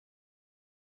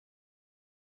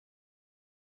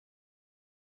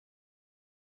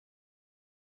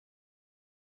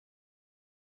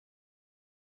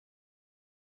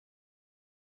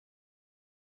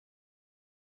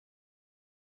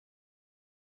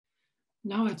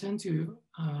Now I turn to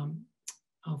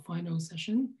our final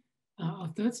session. Our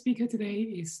third speaker today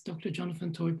is Dr.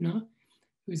 Jonathan Teubner,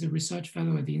 who is a research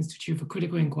fellow at the Institute for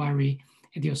Critical Inquiry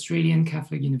at the Australian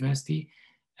Catholic University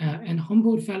and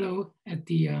Humboldt Fellow at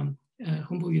the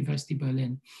Humboldt University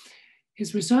Berlin.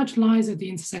 His research lies at the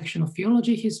intersection of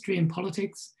theology, history, and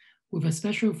politics, with a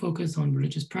special focus on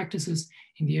religious practices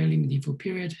in the early medieval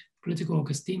period, political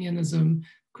Augustinianism,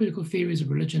 critical theories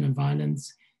of religion and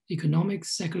violence,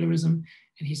 economics, secularism,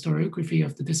 and historiography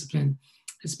of the discipline,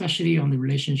 especially on the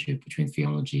relationship between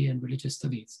theology and religious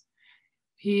studies.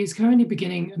 He is currently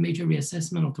beginning a major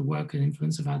reassessment of the work and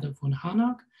influence of Adolf von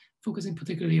Harnack, focusing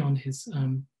particularly on his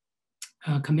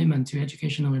commitment to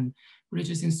educational and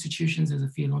religious institutions as a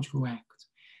theological act.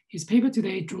 His paper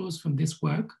today draws from this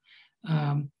work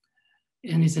and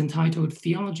is entitled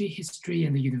Theology, History,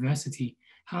 and the University,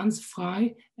 Hans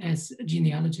Frei as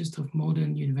Genealogist of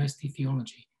Modern University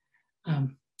Theology.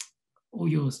 All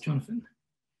yours, Jonathan.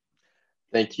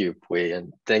 Thank you, Pui,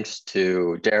 and thanks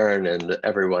to Darren and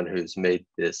everyone who's made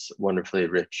this wonderfully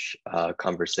rich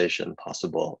conversation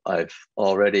possible. I've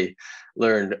already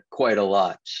learned quite a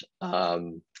lot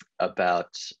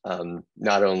about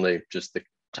not only just the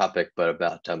topic, but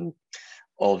about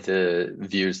all the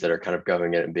views that are kind of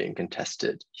going in and being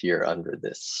contested here under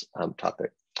this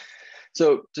topic.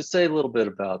 So to say a little bit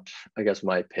about, I guess,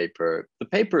 my paper, the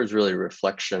paper is really a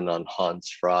reflection on Hans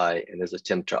Frei and his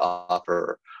attempt to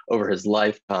offer over his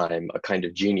lifetime a kind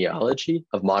of genealogy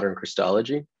of modern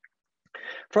Christology.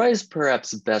 Frei is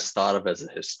perhaps best thought of as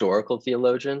a historical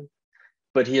theologian,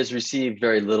 but he has received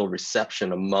very little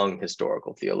reception among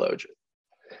historical theologians.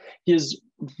 He is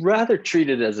rather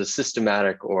treated as a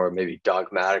systematic or maybe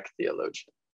dogmatic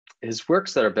theologian. His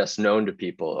works that are best known to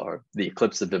people are The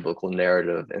Eclipse of Biblical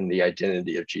Narrative and The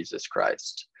Identity of Jesus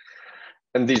Christ.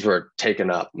 And these were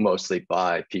taken up mostly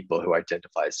by people who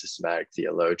identify as systematic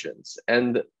theologians.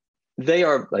 And they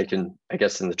are, like I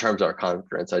guess in the terms of our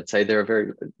conference, I'd say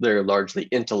they're largely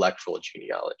intellectual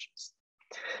genealogies.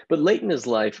 But late in his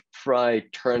life, Frei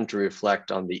turned to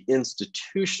reflect on the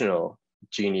institutional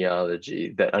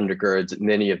genealogy that undergirds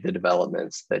many of the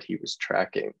developments that he was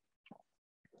tracking.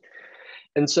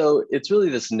 And so it's really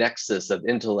this nexus of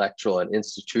intellectual and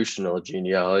institutional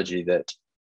genealogy that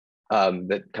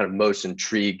kind of most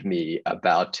intrigued me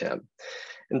about him.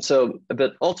 And so,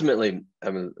 but ultimately,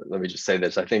 let me just say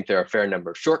this, I think there are a fair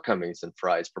number of shortcomings in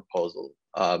Frei's proposal.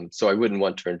 So I wouldn't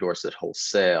want to endorse it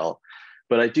wholesale,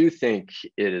 but I do think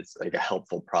it is like a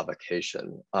helpful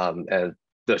provocation. And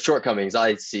the shortcomings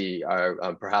I see are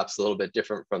perhaps a little bit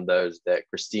different from those that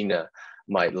Christina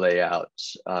might lay out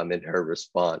in her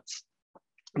response.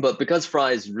 But because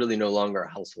Frei is really no longer a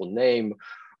household name,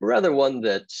 or rather one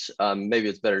that maybe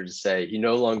it's better to say he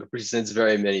no longer presents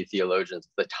very many theologians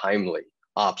with a timely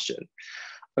option,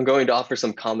 I'm going to offer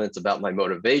some comments about my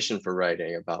motivation for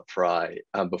writing about Frei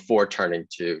before turning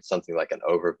to something like an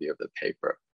overview of the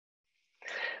paper.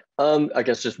 I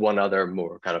guess just one other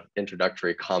more kind of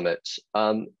introductory comment.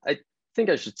 I think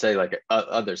I should say, like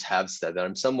others have said, that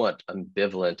I'm somewhat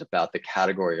ambivalent about the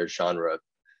category or genre of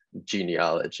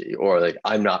genealogy, or like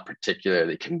I'm not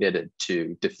particularly committed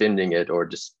to defending it or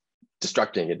just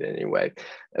destructing it in any way.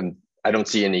 And I don't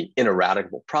see any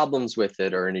ineradicable problems with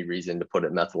it or any reason to put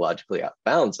it methodologically out of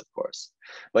bounds, of course.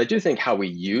 But I do think how we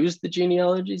use the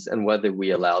genealogies and whether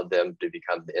we allow them to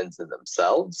become the ends in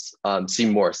themselves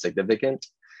seem more significant,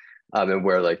 and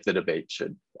where like the debate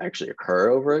should actually occur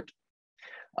over it.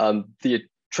 The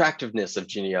attractiveness of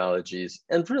genealogies,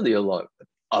 and really along with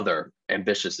other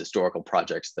ambitious historical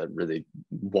projects that really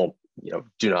won't,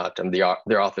 do not, and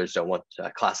their authors don't want to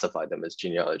classify them as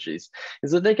genealogies,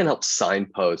 is that they can help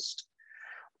signpost,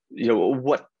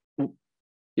 what,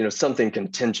 something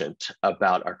contingent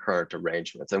about our current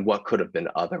arrangements and what could have been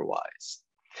otherwise.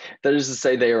 That is to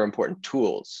say, they are important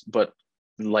tools, but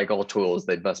like all tools,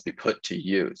 they must be put to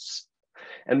use.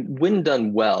 And when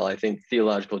done well, I think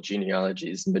theological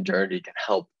genealogies in modernity can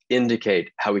help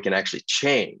indicate how we can actually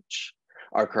change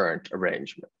our current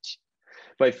arrangement.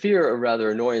 My fear, or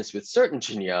rather annoyance with certain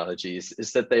genealogies,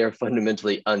 is that they are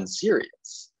fundamentally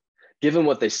unserious. Given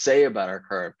what they say about our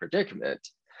current predicament,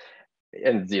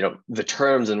 and the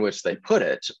terms in which they put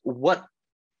it, what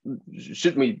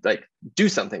should we do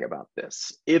something about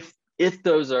this? If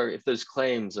those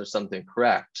claims are something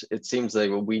correct, it seems like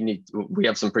we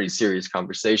have some pretty serious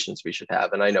conversations we should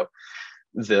have. And I know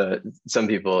some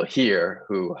people here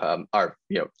who are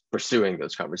pursuing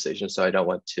those conversations, so I don't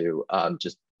want to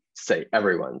just say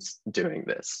everyone's doing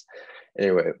this.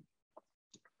 Anyway,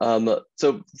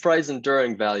 so Frei's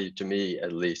enduring value, to me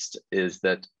at least, is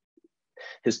that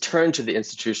His turn to the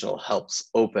institutional helps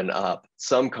open up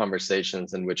some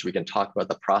conversations in which we can talk about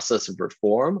the process of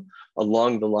reform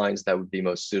along the lines that would be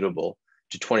most suitable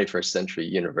to 21st century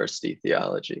university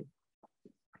theology.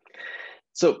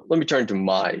 So let me turn to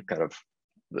my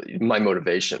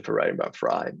motivation for writing about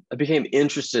Frei. I became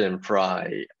interested in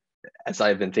Frei as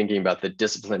I've been thinking about the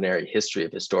disciplinary history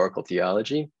of historical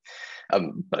theology, a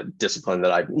discipline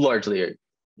that I largely,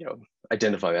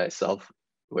 identify myself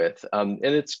with. And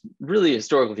it's really,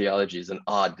 historical theology is an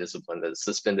odd discipline that is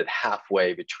suspended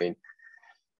halfway between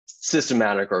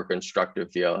systematic or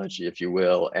constructive theology, if you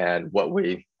will, and what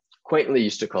we quaintly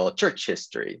used to call church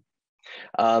history.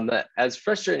 As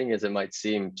frustrating as it might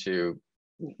seem to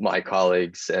my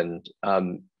colleagues, and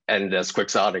as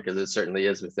quixotic as it certainly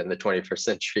is within the 21st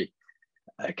century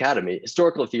academy,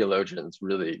 historical theologians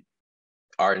really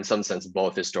are in some sense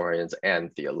both historians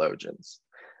and theologians.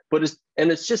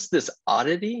 It's just this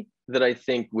oddity that I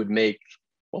think would make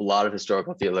a lot of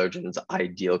historical theologians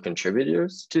ideal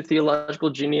contributors to theological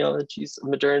genealogies of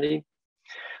modernity.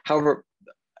 However,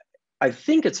 I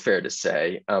think it's fair to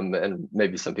say, and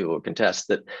maybe some people will contest,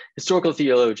 that historical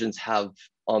theologians have,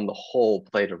 on the whole,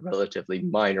 played a relatively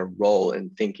minor role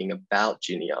in thinking about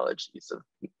genealogies of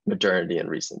modernity in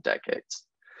recent decades.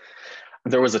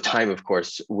 There was a time, of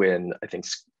course, when I think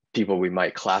people we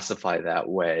might classify that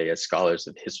way as scholars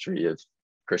of history of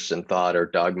Christian thought or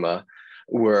dogma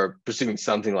were pursuing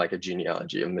something like a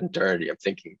genealogy of modernity. I'm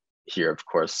thinking here, of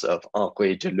course, of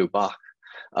Henri de Lubac.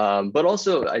 But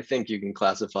also, I think you can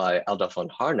classify Adolf von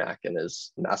Harnack and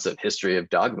his massive history of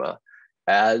dogma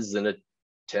as an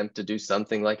attempt to do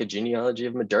something like a genealogy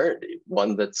of modernity,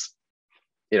 one that's,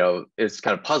 is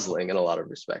kind of puzzling in a lot of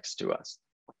respects to us.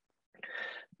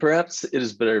 Perhaps it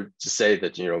is better to say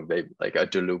that, maybe like a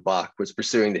de Lubac was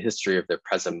pursuing the history of the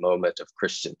present moment of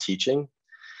Christian teaching,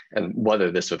 and whether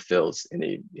this fulfills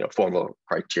any formal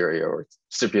criteria or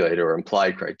stipulated or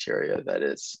implied criteria that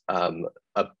is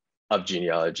of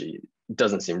genealogy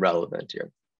doesn't seem relevant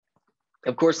here.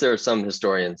 Of course, there are some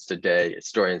historians today,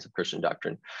 historians of Christian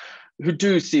doctrine, who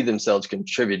do see themselves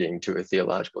contributing to a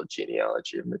theological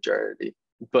genealogy of modernity.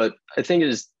 But I think it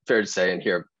is fair to say, and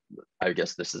here, I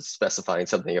guess this is specifying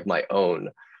something of my own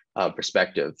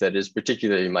perspective, that is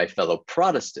particularly my fellow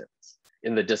Protestants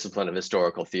in the discipline of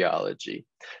historical theology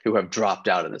who have dropped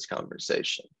out of this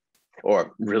conversation,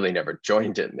 or really never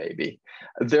joined it, maybe.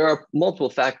 There are multiple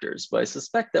factors, but I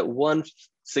suspect that one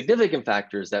significant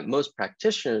factor is that most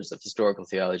practitioners of historical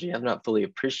theology have not fully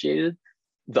appreciated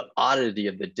the oddity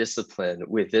of the discipline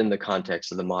within the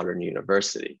context of the modern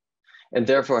university, and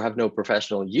therefore have no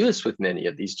professional use with many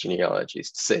of these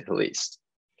genealogies, to say the least.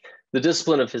 The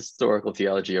discipline of historical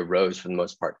theology arose, for the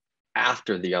most part,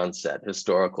 after the onset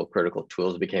historical critical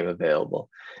tools became available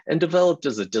and developed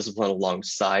as a discipline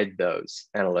alongside those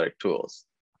analytic tools.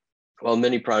 While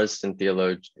many Protestant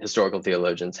historical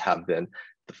theologians have been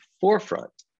the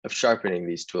forefront of sharpening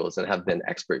these tools and have been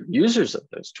expert users of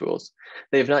those tools,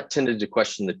 they have not tended to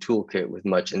question the toolkit with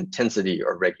much intensity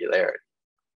or regularity.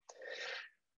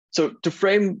 So to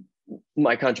frame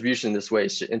my contribution this way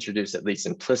is to introduce, at least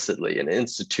implicitly, an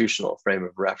institutional frame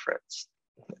of reference.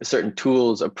 Certain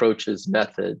tools, approaches,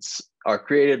 methods are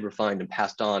created, refined, and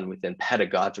passed on within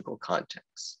pedagogical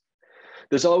contexts.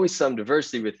 There's always some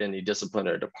diversity within a discipline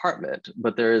or department,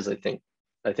 but there is, I think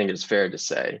it is fair to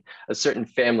say, a certain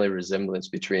family resemblance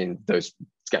between those,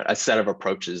 a set of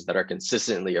approaches that are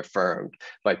consistently affirmed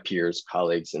by peers,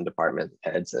 colleagues, and department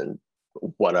heads, and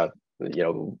what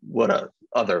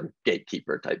other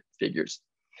gatekeeper type figures.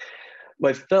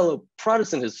 My fellow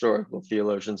Protestant historical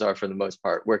theologians are, for the most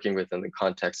part, working within the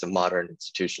context of modern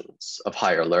institutions of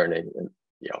higher learning, and,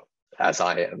 as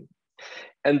I am.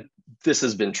 And this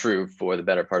has been true for the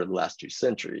better part of the last 2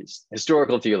 centuries.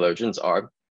 Historical theologians are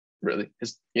really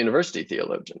university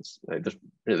theologians. There's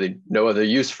really no other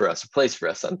use for us, or place for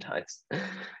us sometimes.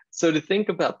 So to think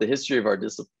about the history of our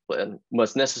discipline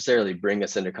must necessarily bring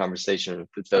us into conversation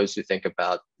with those who think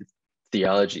about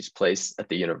theology's place at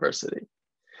the university.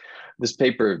 This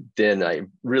paper, then, I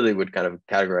really would kind of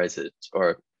categorize it,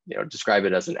 or describe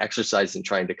it as an exercise in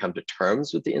trying to come to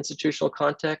terms with the institutional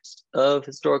context of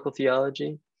historical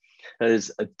theology. That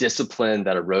is a discipline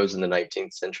that arose in the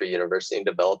 19th century university and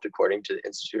developed according to the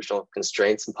institutional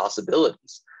constraints and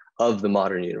possibilities of the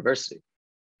modern university.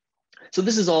 So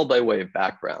this is all by way of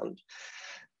background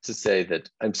to say that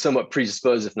I'm somewhat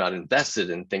predisposed, if not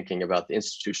invested, in thinking about the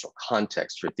institutional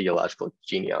context for theological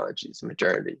genealogies of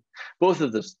modernity, both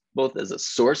as a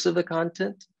source of the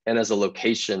content and as a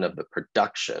location of the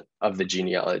production of the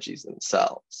genealogies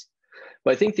themselves.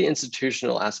 But I think the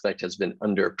institutional aspect has been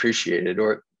underappreciated,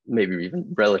 or maybe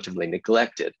even relatively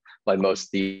neglected, by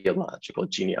most theological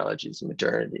genealogies of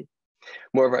modernity.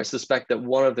 Moreover, I suspect that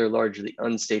one of their largely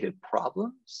unstated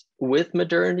problems with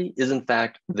modernity is in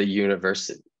fact the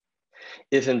university.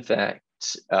 If in fact,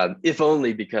 if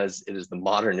only because it is the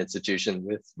modern institution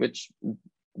with which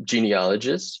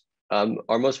genealogists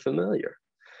are most familiar.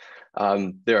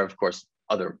 There are, of course,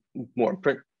 other more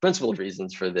principled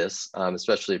reasons for this,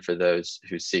 especially for those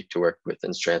who seek to work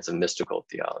within strands of mystical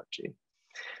theology.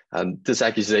 This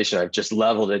accusation I've just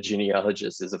leveled at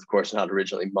genealogists is, of course, not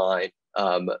originally mine.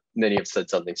 Many have said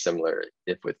something similar,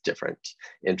 if with different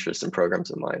interests and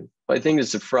programs in mind. But I think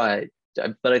it's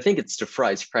to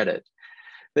Frei's credit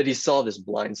that he saw this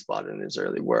blind spot in his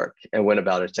early work and went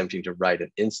about attempting to write an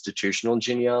institutional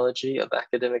genealogy of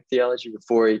academic theology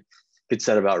before he could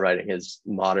set about writing his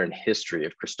modern history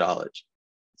of Christology.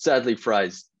 Sadly,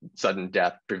 Frei's sudden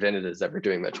death prevented his ever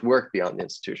doing much work beyond the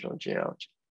institutional genealogy.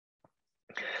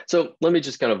 So let me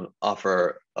just kind of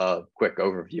offer a quick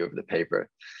overview of the paper.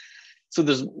 So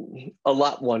there's a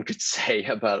lot one could say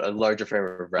about a larger frame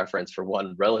of reference for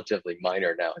one relatively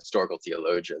minor now historical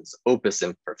theologian's opus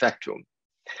imperfectum.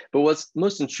 But what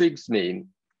most intrigues me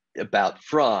about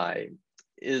Frei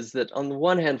is that on the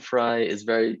one hand, Frei is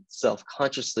very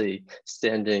self-consciously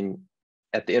standing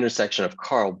at the intersection of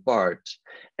Karl Barth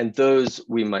and those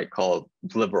we might call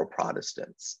liberal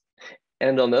Protestants.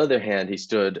 And on the other hand, he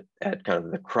stood at kind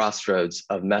of the crossroads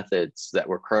of methods that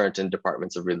were current in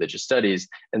departments of religious studies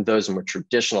and those more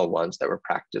traditional ones that were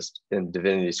practiced in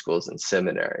divinity schools and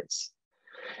seminaries.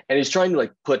 And he's trying to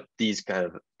like put these kind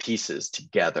of pieces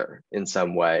together in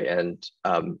some way and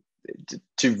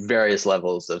to various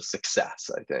levels of success,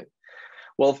 I think.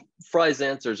 Well, Frei's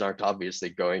answers aren't obviously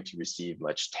going to receive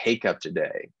much take-up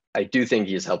today. I do think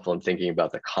he is helpful in thinking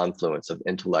about the confluence of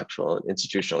intellectual and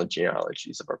institutional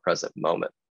genealogies of our present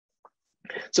moment.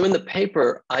 So in the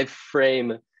paper, I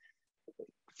frame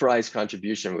Frei's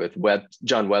contribution with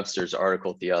John Webster's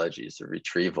article, Theology is a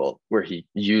Retrieval, where he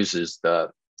uses the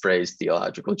phrase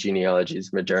theological genealogies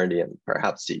of modernity, and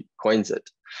perhaps he coins it.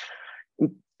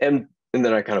 And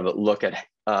then I kind of look at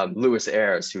Lewis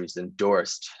Ayres, who's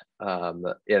endorsed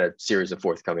in a series of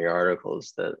forthcoming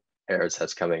articles that Ayres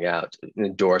has coming out,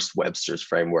 endorsed Webster's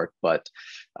framework, but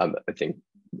I think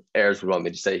Ayres would want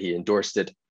me to say he endorsed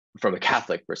it from a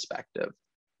Catholic perspective.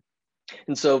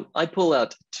 And so I pull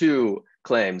out two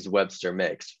claims Webster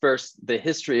makes. First, the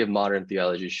history of modern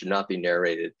theology should not be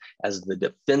narrated as the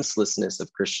defenselessness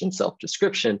of Christian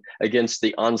self-description against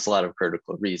the onslaught of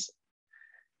critical reason.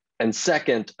 And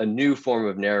second, a new form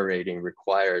of narrating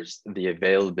requires the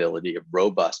availability of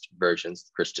robust versions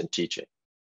of Christian teaching.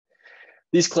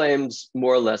 These claims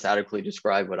more or less adequately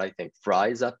describe what I think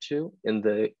Frei is up to in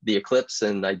the Eclipse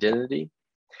and Identity.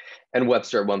 And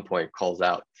Webster at one point calls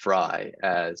out Frei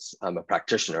as a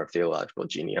practitioner of theological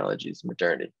genealogies of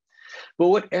modernity. But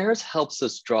what Ayres helps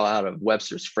us draw out of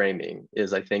Webster's framing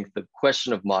is, I think, the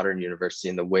question of modern university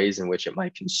and the ways in which it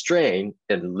might constrain,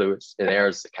 in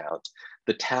Ayres' account,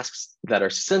 the tasks that are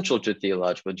central to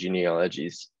theological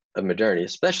genealogies of modernity,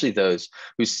 especially those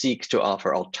who seek to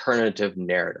offer alternative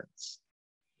narratives.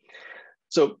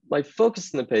 So my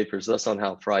focus in the paper is thus on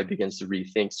how Frei begins to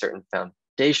rethink certain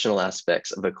foundational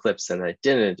aspects of Eclipse and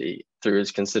Identity through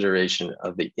his consideration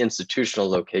of the institutional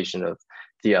location of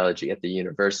theology at the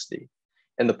university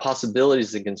and the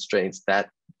possibilities and constraints that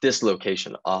this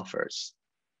location offers.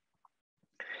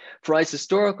 Frei's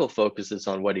historical focus is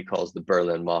on what he calls the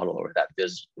Berlin model, or that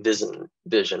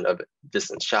vision of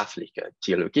wissenschaftliche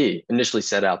Theologie, initially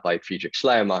set out by Friedrich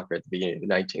Schleiermacher at the beginning of the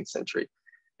 19th century,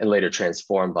 and later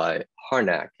transformed by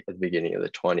Harnack at the beginning of the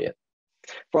 20th.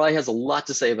 Frei has a lot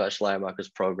to say about Schleiermacher's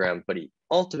program, but he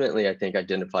ultimately, I think,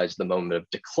 identifies the moment of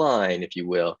decline, if you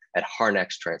will, at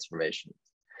Harnack's transformation.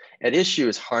 At issue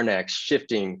is Harnack's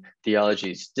shifting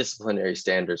theology's disciplinary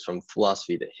standards from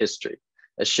philosophy to history,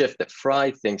 a shift that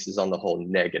Frei thinks is on the whole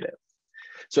negative.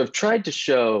 So what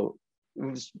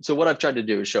I've tried to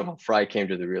do is show how Frei came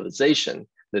to the realization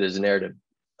that his narrative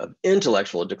of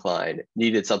intellectual decline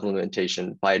needed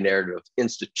supplementation by a narrative of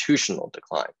institutional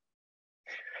decline.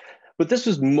 But this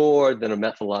was more than a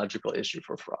methodological issue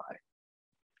for Frei.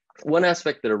 One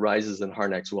aspect that arises in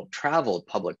Harnack's well-traveled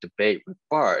public debate with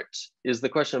Barth is the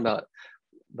question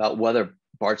about whether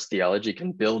Barth's theology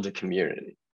can build a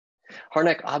community.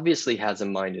 Harnack obviously has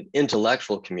in mind an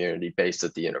intellectual community based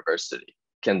at the university.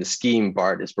 Can the scheme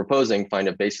Barth is proposing find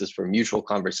a basis for mutual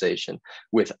conversation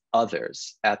with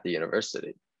others at the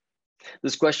university?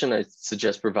 This question, I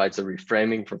suggest, provides a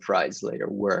reframing for Frei's later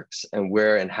works and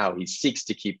where and how he seeks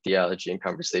to keep theology in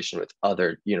conversation with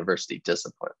other university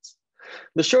disciplines.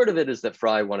 The short of it is that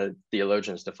Frei wanted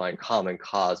theologians to find common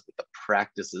cause with the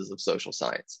practices of social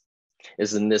science.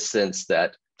 is in this sense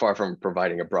that far from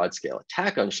providing a broad-scale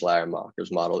attack on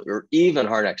Schleiermacher's model or even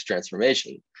Harnack's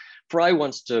transformation, Frei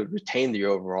wants to retain the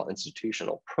overall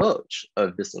institutional approach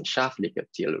of wissenschaftliche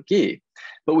Theologie,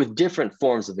 but with different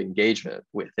forms of engagement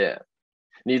within.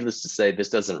 Needless to say, this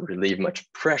doesn't relieve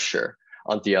much pressure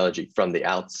on theology from the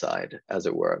outside, as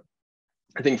it were.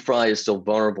 I think Frei is still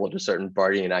vulnerable to certain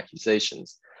Barthian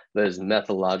accusations that his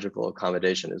methodological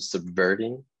accommodation is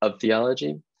subverting of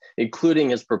theology, including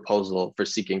his proposal for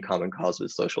seeking common cause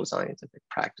with social scientific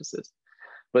practices.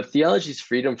 But theology's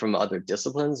freedom from other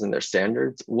disciplines and their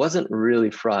standards wasn't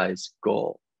really Frei's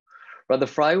goal. Rather,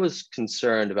 Frei was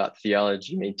concerned about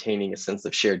theology maintaining a sense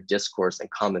of shared discourse and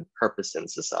common purpose in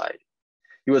society.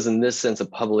 He was in this sense a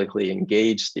publicly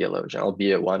engaged theologian,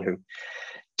 albeit one who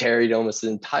tarried almost his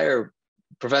entire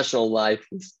professional life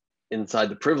inside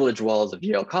the privileged walls of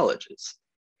Yale colleges.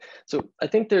 So I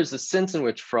think there's a sense in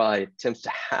which Frei attempts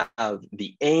to have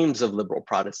the aims of liberal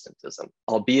Protestantism,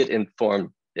 albeit informed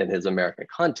in his American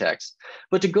context,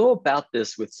 but to go about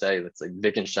this with, say, let's say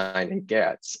Wittgenstein and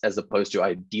Goetz, as opposed to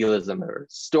idealism or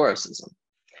historicism.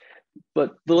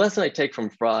 But the lesson I take from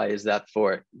Frei is that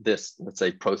for this, let's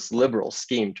say, post-liberal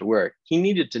scheme to work, he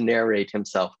needed to narrate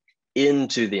himself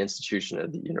into the institution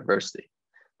of the university.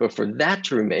 But for that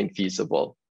to remain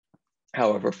feasible,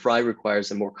 however, Frei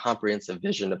requires a more comprehensive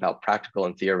vision of how practical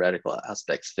and theoretical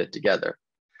aspects fit together,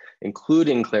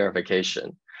 including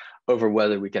clarification over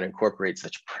whether we can incorporate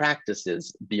such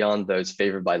practices beyond those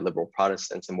favored by liberal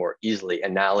Protestants and more easily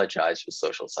analogize with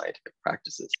social scientific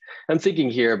practices. I'm thinking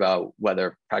here about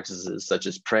whether practices such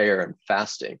as prayer and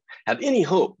fasting have any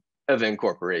hope of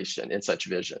incorporation in such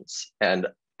visions. And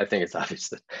I think it's obvious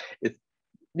that it's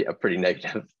pretty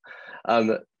negative.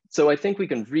 So I think we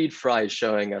can read Frei as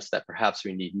showing us that perhaps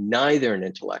we need neither an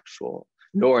intellectual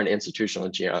nor an institutional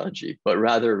genealogy, but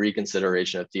rather a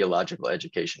reconsideration of theological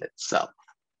education itself.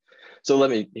 So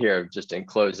let me here, just in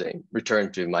closing,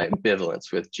 return to my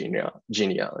ambivalence with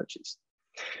genealogies.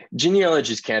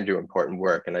 Genealogies can do important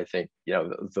work, and I think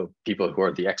the people who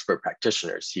are the expert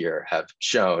practitioners here have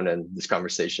shown, and this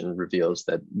conversation reveals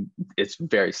that it's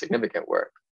very significant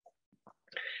work.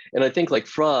 And I think, like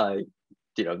Frei,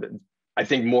 I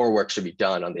think more work should be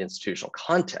done on the institutional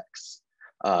context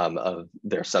of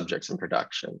their subjects in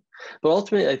production. But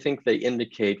ultimately, I think they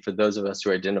indicate for those of us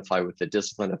who identify with the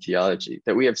discipline of theology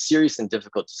that we have serious and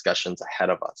difficult discussions ahead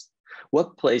of us.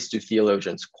 What place do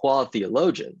theologians, qua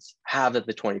theologians, have at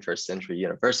the 21st century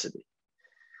university?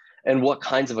 And what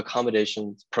kinds of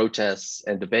accommodations, protests,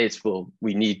 and debates will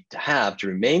we need to have to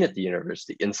remain at the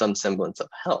university in some semblance of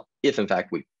health, if in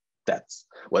fact that's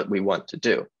what we want to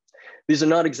do? These are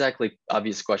not exactly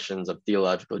obvious questions of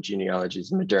theological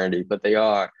genealogies and modernity, but they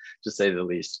are, to say the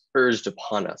least, urged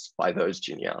upon us by those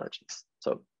genealogies.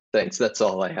 So thanks, that's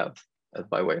all I have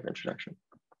by way of introduction.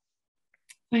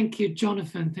 Thank you,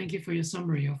 Jonathan. Thank you for your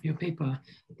summary of your paper.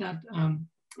 That I'm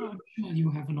sure you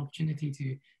will have an opportunity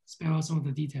to spell out some of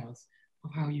the details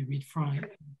of how you read Frei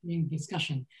in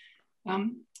discussion.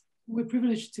 We're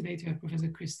privileged today to have Professor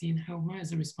Christine Helmer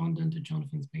as a respondent to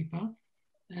Jonathan's paper,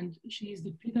 and she is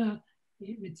the Peter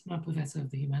Ritzmer Professor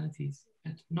of the Humanities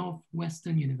at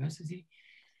Northwestern University.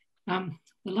 The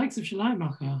likes of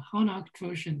Schleiermacher, Harnack,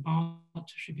 Trosch, and Barth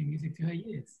should be music to her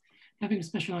ears, having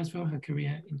specialized throughout her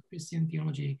career in Christian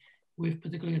theology with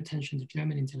particular attention to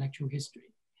German intellectual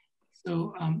history.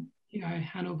 So here I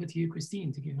hand over to you,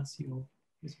 Christine, to give us your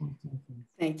response to things.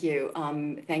 Thank you.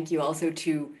 Thank you also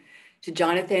to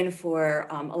Jonathan for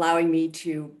allowing me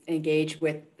to engage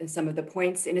with some of the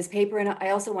points in his paper. And I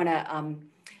also want to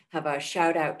have a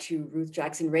shout out to Ruth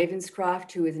Jackson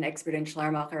Ravenscroft, who is an expert in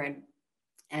Schleiermacher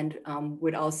and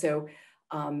would also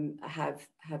have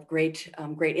great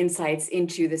insights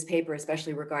into this paper,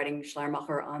 especially regarding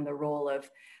Schleiermacher on the role of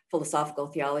philosophical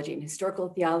theology and historical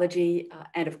theology.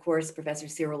 And of course, Professor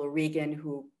Cyril O'Regan,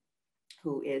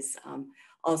 who is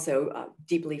also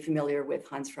deeply familiar with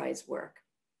Hans Frei's work.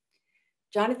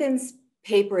 Jonathan's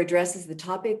paper addresses the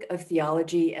topic of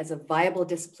theology as a viable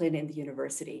discipline in the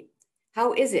university.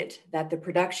 How is it that the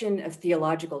production of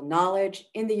theological knowledge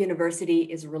in the university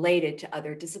is related to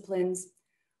other disciplines?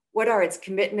 What are its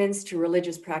commitments to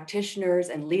religious practitioners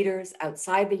and leaders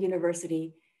outside the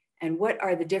university? And what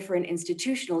are the different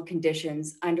institutional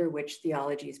conditions under which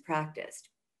theology is practiced?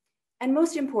 And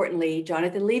most importantly,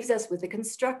 Jonathan leaves us with a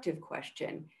constructive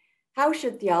question. How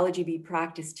should theology be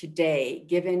practiced today,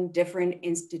 given different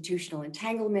institutional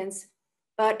entanglements,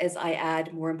 but as I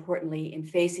add, more importantly, in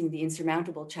facing the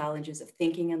insurmountable challenges of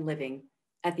thinking and living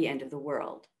at the end of the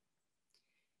world?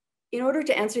 In order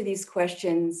to answer these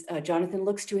questions, Jonathan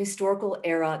looks to a historical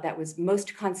era that was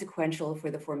most consequential for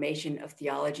the formation of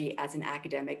theology as an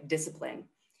academic discipline.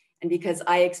 And because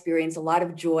I experience a lot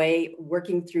of joy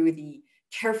working through the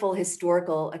careful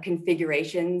historical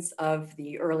configurations of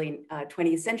the early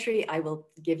 20th century, I will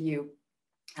give you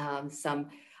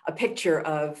a picture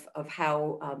of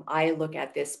how I look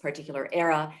at this particular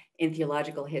era in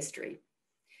theological history.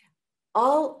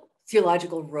 All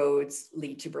theological roads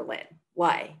lead to Berlin.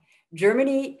 Why?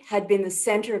 Germany had been the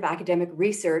center of academic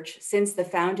research since the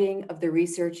founding of the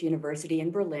Research University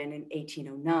in Berlin in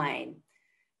 1809.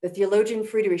 The theologian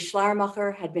Friedrich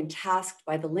Schleiermacher had been tasked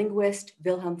by the linguist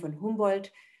Wilhelm von Humboldt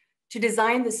to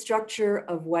design the structure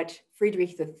of what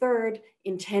Friedrich III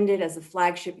intended as a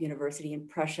flagship university in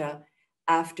Prussia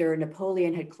after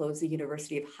Napoleon had closed the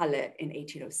University of Halle in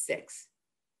 1806.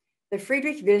 The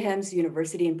Friedrich Wilhelms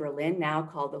University in Berlin, now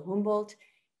called the Humboldt,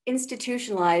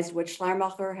 institutionalized what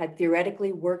Schleiermacher had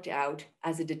theoretically worked out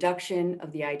as a deduction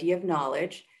of the idea of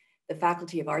knowledge, the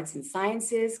Faculty of Arts and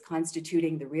Sciences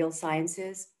constituting the real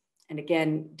sciences, and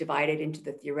again, divided into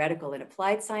the theoretical and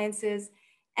applied sciences,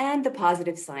 and the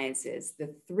positive sciences,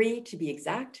 the three to be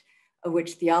exact, of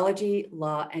which theology,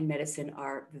 law, and medicine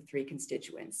are the three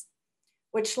constituents.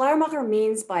 What Schleiermacher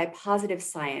means by positive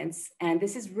science, and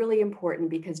this is really important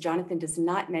because Jonathan does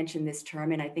not mention this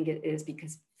term, and I think it is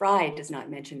because Frei does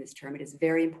not mention this term, it is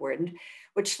very important.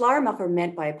 What Schleiermacher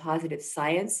meant by positive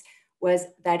science was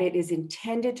that it is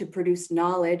intended to produce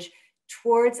knowledge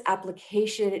towards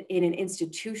application in an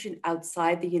institution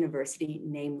outside the university,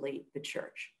 namely the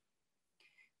church.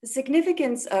 The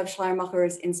significance of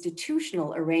Schleiermacher's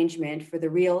institutional arrangement for the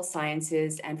real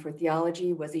sciences and for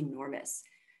theology was enormous.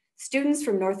 Students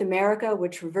from North America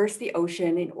would traverse the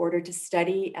ocean in order to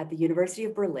study at the University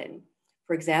of Berlin.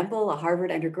 For example, a Harvard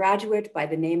undergraduate by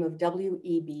the name of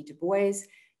W.E.B. Du Bois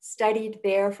studied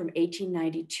there from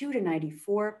 1892 to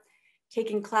 94,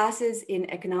 taking classes in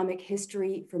economic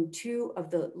history from two of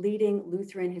the leading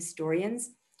Lutheran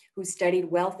historians who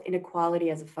studied wealth inequality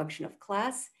as a function of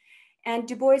class. And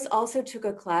Du Bois also took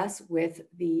a class with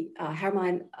the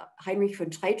Heinrich von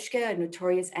Treitschke, a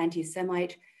notorious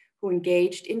anti-Semite, who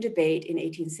engaged in debate in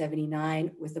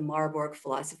 1879 with the Marburg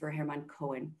philosopher Hermann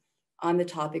Cohen on the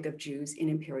topic of Jews in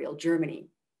Imperial Germany.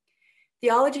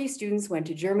 Theology students went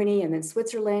to Germany and then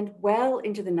Switzerland well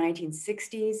into the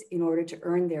 1960s in order to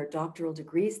earn their doctoral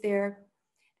degrees there.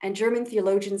 And German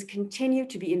theologians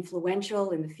continued to be influential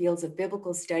in the fields of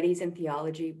biblical studies and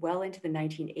theology well into the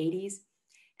 1980s.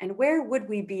 And where would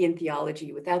we be in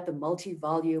theology without the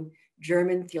multi-volume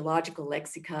German theological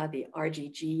lexica, the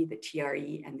RGG, the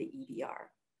TRE, and the EDR?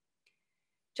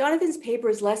 Jonathan's paper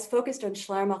is less focused on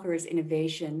Schleiermacher's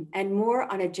innovation and more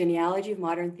on a genealogy of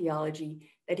modern theology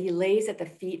that he lays at the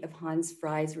feet of Hans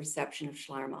Frei's reception of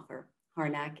Schleiermacher,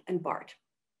 Harnack, and Barth.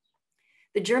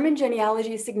 The German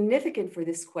genealogy is significant for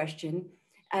this question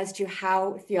as to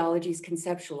how theology is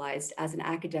conceptualized as an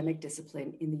academic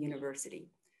discipline in the university.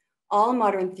 All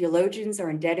modern theologians are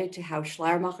indebted to how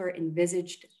Schleiermacher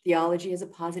envisaged theology as a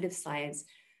positive science,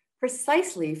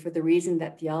 precisely for the reason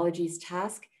that theology's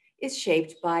task is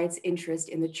shaped by its interest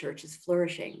in the church's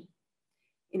flourishing.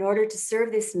 In order to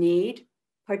serve this need,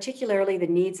 particularly the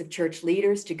needs of church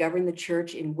leaders to govern the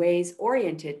church in ways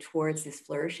oriented towards this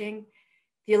flourishing,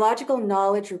 theological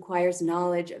knowledge requires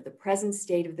knowledge of the present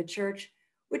state of the church,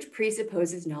 which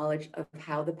presupposes knowledge of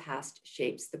how the past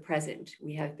shapes the present.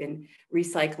 We have been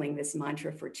recycling this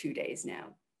mantra for 2 days now.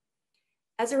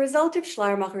 As a result of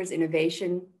Schleiermacher's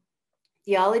innovation,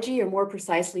 theology, or more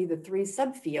precisely the three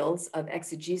subfields of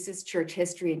exegesis, church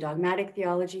history, and dogmatic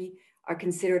theology, are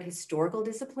considered historical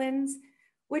disciplines,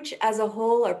 which as a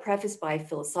whole are prefaced by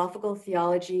philosophical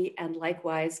theology and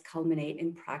likewise culminate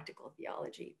in practical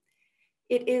theology.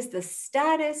 It is the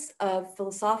status of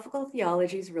philosophical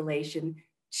theology's relation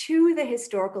to the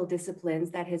historical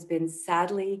disciplines that has been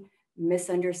sadly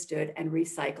misunderstood and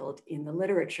recycled in the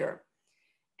literature.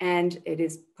 And it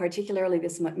is particularly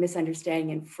this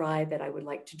misunderstanding in Frei that I would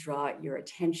like to draw your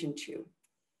attention to.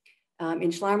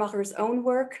 In Schleiermacher's own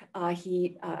work,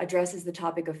 he addresses the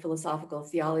topic of philosophical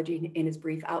theology in his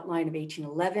brief outline of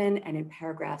 1811 and in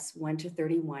paragraphs 1 to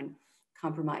 31,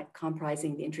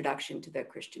 comprising the introduction to the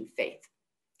Christian faith.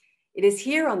 It is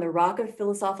here on the rock of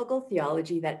philosophical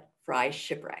theology that Frei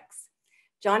shipwrecks.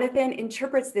 Jonathan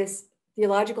interprets this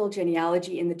theological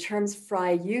genealogy in the terms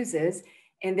Frei uses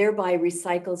and thereby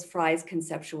recycles Frei's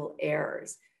conceptual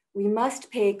errors. We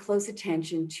must pay close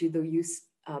attention to the use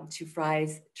to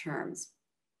Frei's terms.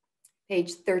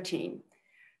 Page 13,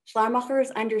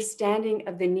 Schleiermacher's understanding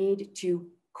of the need to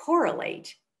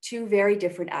correlate two very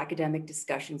different academic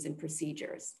discussions and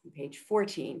procedures. Page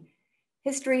 14,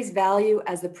 history's value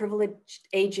as the privileged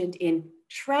agent in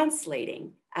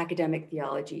translating academic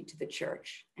theology to the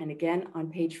church. And again,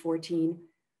 on page 14,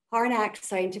 Harnack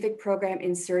scientific program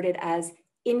inserted as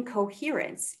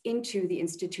incoherence into the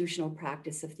institutional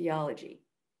practice of theology.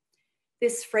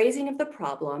 This phrasing of the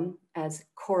problem as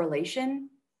correlation,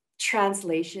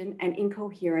 translation, and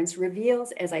incoherence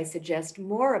reveals, as I suggest,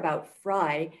 more about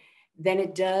Frei than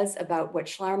it does about what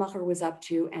Schleiermacher was up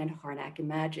to and Harnack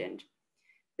imagined.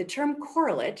 The term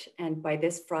correlate, and by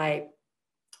this Frei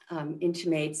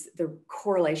intimates the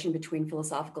correlation between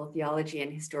philosophical theology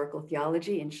and historical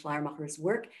theology in Schleiermacher's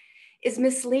work, is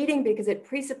misleading because it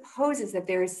presupposes that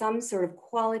there is some sort of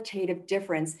qualitative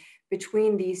difference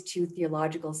between these two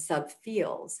theological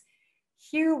subfields.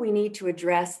 Here we need to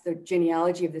address the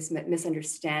genealogy of this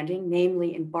misunderstanding,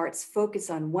 namely in Barth's focus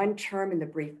on one term in the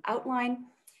brief outline,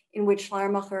 in which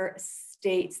Schleiermacher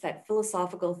states that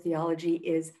philosophical theology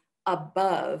is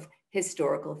above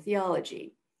historical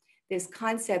theology. This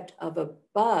concept of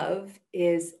above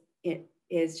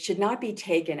should not be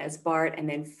taken, as Barth and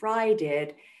then Frei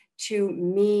did, to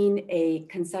mean a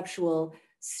conceptual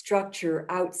structure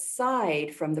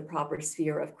outside from the proper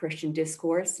sphere of Christian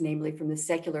discourse, namely from the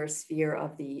secular sphere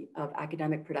of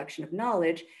academic production of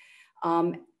knowledge,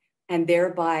 and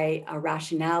thereby a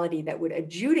rationality that would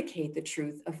adjudicate the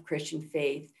truth of Christian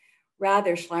faith.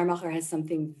 Rather, Schleiermacher has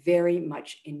something very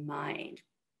much in mind.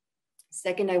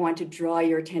 Second, I want to draw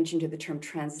your attention to the term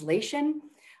translation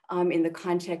in the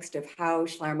context of how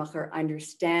Schleiermacher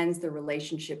understands the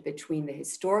relationship between the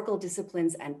historical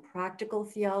disciplines and practical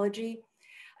theology.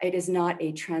 It is not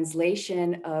a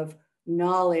translation of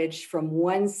knowledge from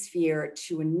one sphere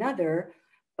to another,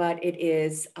 but it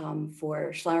is,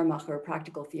 for Schleiermacher,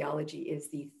 practical theology is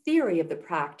the theory of the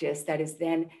practice that is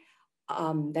then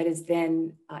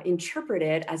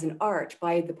interpreted as an art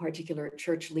by the particular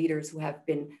church leaders who have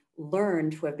been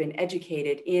learned, who have been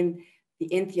educated in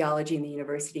theology in the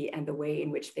university, and the way in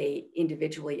which they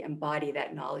individually embody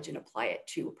that knowledge and apply it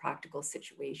to a practical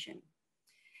situation.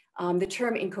 The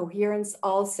term incoherence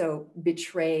also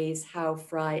betrays how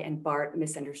Frei and Barth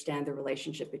misunderstand the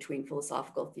relationship between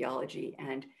philosophical theology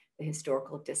and the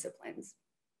historical disciplines.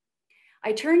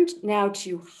 I turned now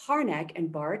to Harnack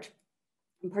and Barth,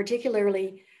 and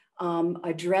particularly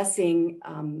addressing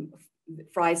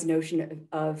Frei's notion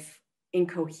of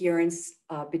incoherence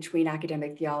between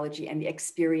academic theology and the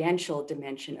experiential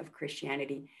dimension of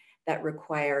Christianity that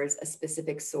requires a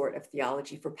specific sort of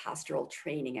theology for pastoral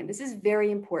training. And this is very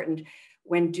important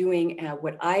when doing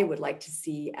what I would like to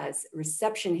see as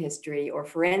reception history or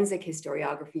forensic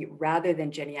historiography rather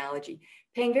than genealogy,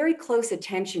 paying very close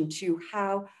attention to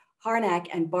how Harnack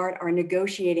and Barth are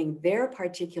negotiating their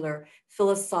particular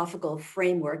philosophical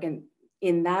framework. And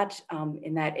in that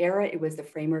era, it was the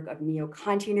framework of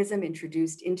neo-Kantianism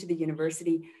introduced into the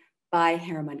university by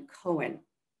Hermann Cohen.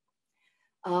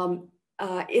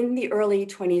 In the early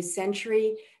 20th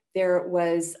century, there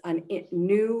was a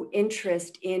new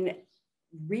interest in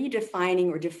redefining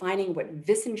or defining what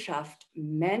Wissenschaft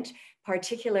meant,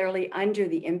 particularly under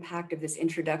the impact of this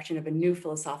introduction of a new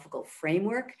philosophical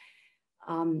framework.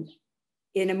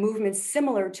 In a movement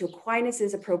similar to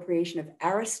Aquinas's appropriation of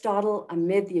Aristotle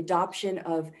amid the adoption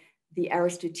of the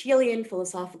Aristotelian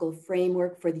philosophical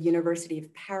framework for the University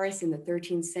of Paris in the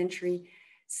 13th century,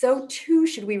 so too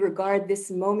should we regard this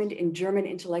moment in German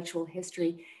intellectual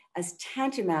history as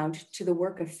tantamount to the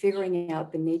work of figuring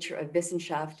out the nature of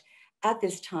Wissenschaft at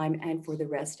this time and for the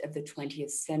rest of the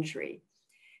 20th century.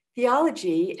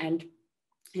 Theology, and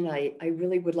I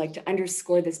really would like to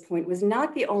underscore this point, was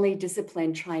not the only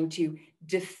discipline trying to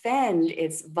defend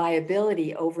its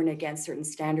viability over and against certain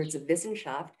standards of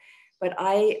Wissenschaft, but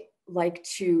I like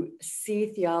to see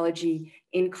theology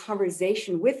in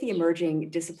conversation with the emerging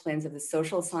disciplines of the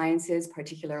social sciences,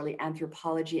 particularly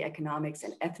anthropology, economics,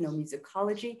 and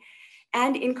ethnomusicology,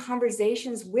 and in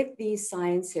conversations with these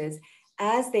sciences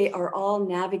as they are all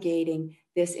navigating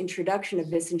this introduction of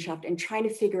Wissenschaft and trying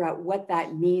to figure out what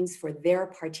that means for their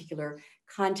particular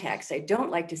context. I don't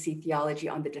like to see theology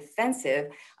on the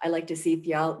defensive. I like to see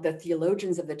the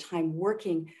theologians of the time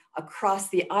working across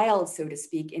the aisle, so to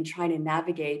speak, in trying to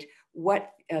navigate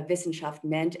what Wissenschaft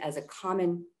meant as a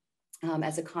common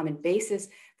basis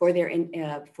for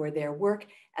their work,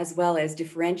 as well as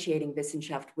differentiating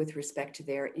Wissenschaft with respect to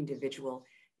their individual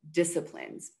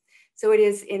disciplines. So it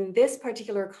is in this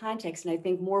particular context, and I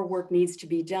think more work needs to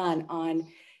be done on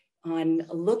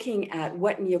looking at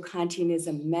what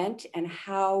neo-Kantianism meant and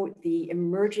how the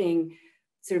emerging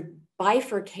sort of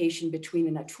bifurcation between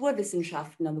the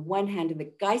Naturwissenschaften on the one hand and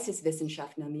the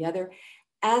Geisteswissenschaften on the other,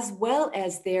 as well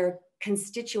as their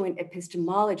constituent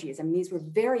epistemologies. I mean, these were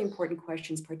very important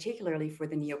questions, particularly for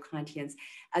the Neo-Kantians,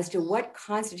 as to what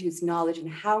constitutes knowledge and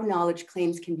how knowledge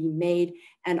claims can be made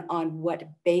and on what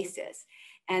basis.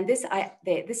 And this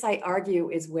I argue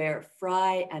is where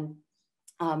Frei and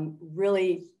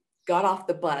really got off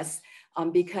the bus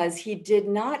because he did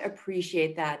not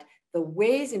appreciate that the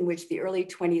ways in which the early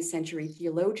 20th century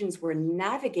theologians were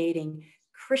navigating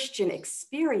Christian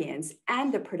experience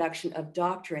and the production of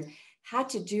doctrine had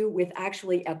to do with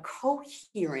actually a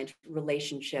coherent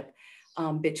relationship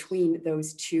between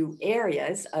those two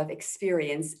areas of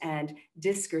experience and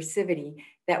discursivity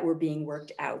that were being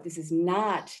worked out. This is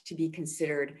not to be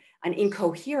considered an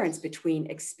incoherence between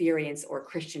experience or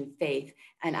Christian faith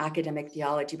and academic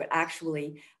theology, but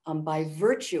actually by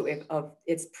virtue of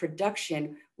its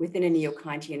production within a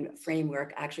Neo-Kantian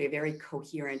framework, actually a very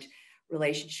coherent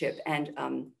relationship. And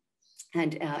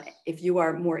if you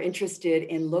are more interested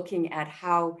in looking at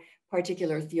how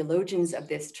particular theologians of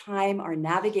this time are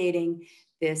navigating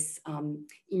this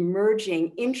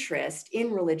emerging interest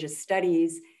in religious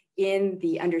studies, in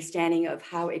the understanding of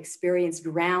how experience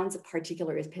grounds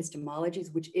particular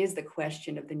epistemologies, which is the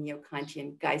question of the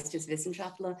Neo-Kantian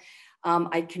Geisteswissenschaftler,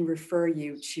 I can refer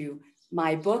you to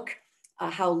my book,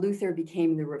 How Luther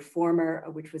Became the Reformer,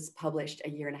 which was published a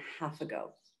year and a half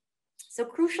ago. So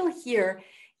crucial here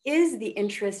is the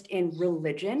interest in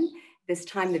religion. This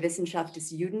time, the Wissenschaft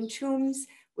des Judentums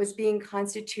was being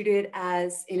constituted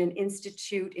as in an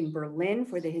institute in Berlin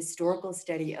for the historical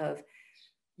study of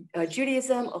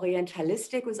Judaism.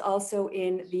 Orientalistic was also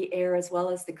in the air, as well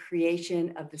as the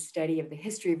creation of the study of the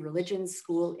history of religion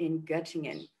school in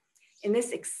Göttingen. In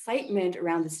this excitement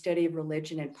around the study of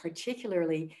religion, and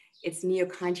particularly its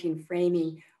Neo-Kantian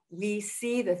framing, we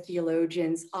see the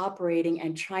theologians operating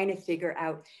and trying to figure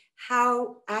out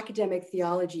how academic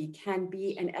theology can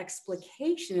be an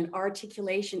explication and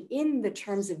articulation in the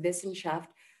terms of Wissenschaft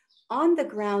on the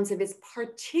grounds of its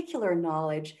particular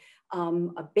knowledge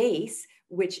a base,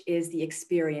 which is the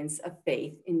experience of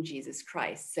faith in Jesus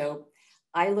Christ. So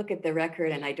I look at the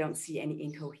record and I don't see any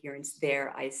incoherence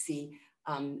there. I see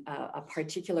a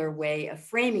particular way of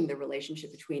framing the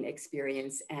relationship between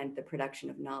experience and the production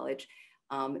of knowledge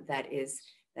that is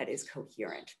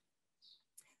coherent.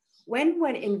 When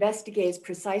one investigates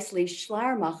precisely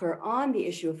Schleiermacher on the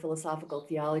issue of philosophical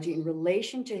theology in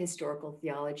relation to historical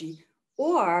theology,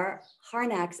 or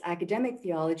Harnack's academic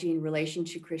theology in relation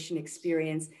to Christian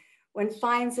experience, one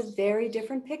finds a very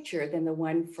different picture than the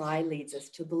one Frei leads us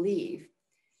to believe.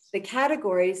 The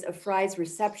categories of Frei's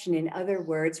reception, in other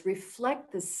words,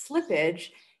 reflect the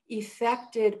slippage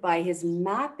effected by his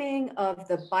mapping of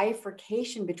the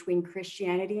bifurcation between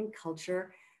Christianity and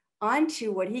culture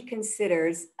onto what he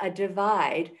considers a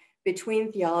divide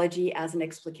between theology as an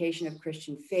explication of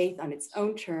Christian faith on its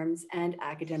own terms and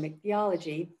academic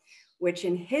theology, which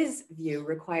in his view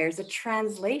requires a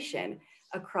translation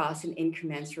across an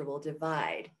incommensurable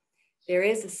divide. There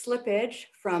is a slippage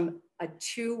from a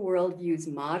two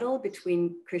worldviews model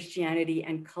between Christianity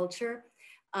and culture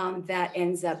that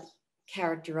ends up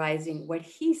characterizing what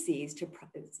he sees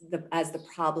as the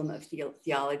problem of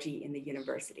theology in the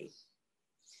university.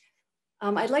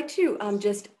 I'd like to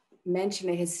just mention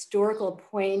a historical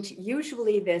point.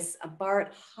 Usually this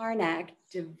Barth-Harnack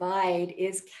divide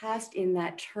is cast in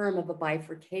that term of a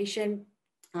bifurcation,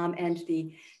 and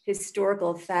the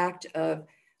historical fact of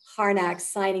Harnack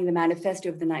signing the Manifesto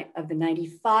of the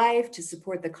 95 to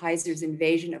support the Kaiser's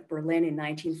invasion of Berlin in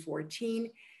 1914,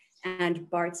 and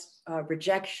Barth's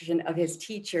rejection of his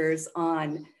teachers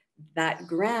on that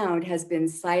ground has been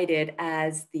cited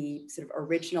as the sort of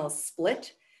original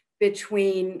split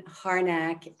between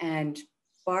Harnack and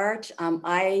Barth.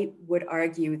 I would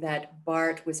argue that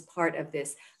Barth was part of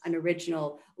an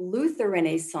original Luther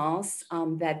Renaissance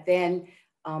that then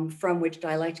from which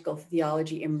dialectical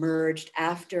theology emerged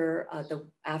after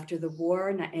the war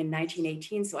in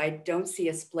 1918. So I don't see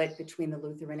a split between the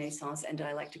Luther Renaissance and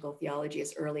dialectical theology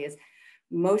as early as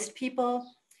most people.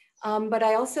 But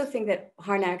I also think that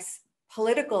Harnack's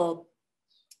political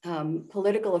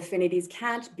affinities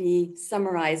can't be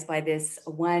summarized by this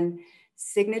one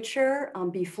signature.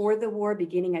 Before the war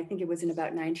beginning, I think it was in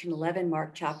about 1911,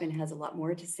 Mark Chapman has a lot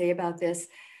more to say about this.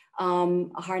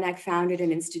 Harnack founded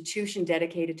an institution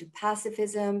dedicated to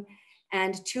pacifism,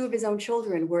 and two of his own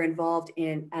children were involved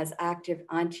as active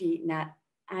anti-Nazi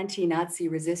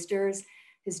resistors.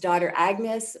 His daughter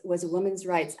Agnes was a women's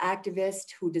rights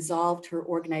activist who dissolved her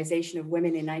Organization of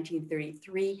Women in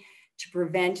 1933 to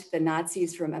prevent the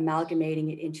Nazis from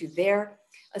amalgamating it into their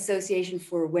Association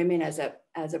for Women as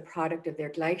a product of their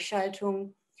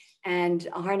Gleichschaltung. And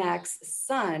Harnack's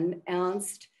son,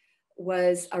 Ernst,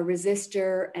 was a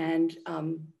resistor,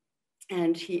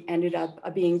 and he ended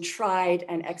up being tried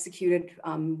and executed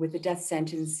with a death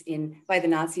sentence by the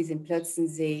Nazis in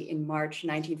Plötzensee in March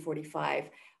 1945.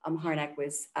 Harnack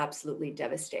was absolutely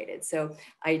devastated. So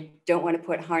I don't want to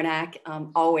put Harnack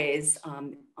always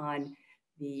on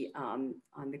the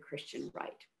Christian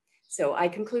right. So I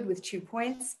conclude with 2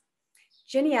 points.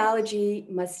 Genealogy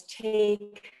must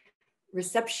take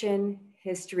reception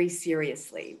history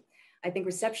seriously. I think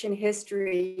reception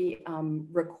history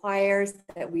requires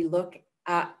that we look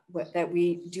at that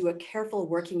we do a careful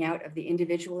working out of the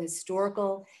individual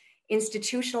historical,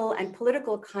 institutional, and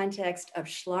political context of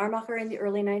Schleiermacher in the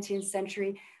early 19th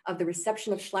century, of the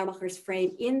reception of Schleiermacher's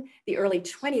frame in the early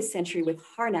 20th century with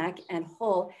Harnack and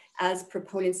Hull as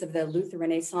proponents of the Luther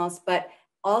Renaissance, but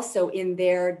also in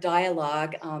their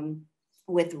dialogue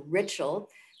with Ritschl,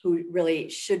 who really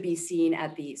should be seen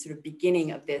at the sort of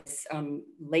beginning of this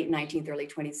late 19th, early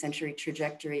 20th century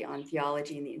trajectory on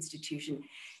theology in the institution.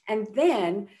 And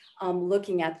then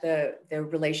looking at the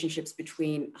relationships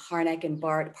between Harnack and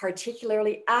Barth,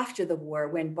 particularly after the war,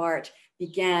 when Barth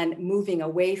began moving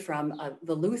away from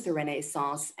the Luther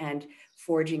Renaissance and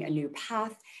forging a new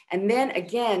path. And then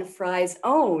again, Frei's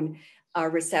own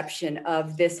reception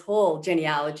of this whole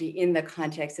genealogy in the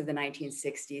context of the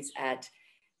 1960s at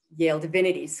Yale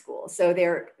Divinity School. So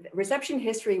their reception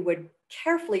history would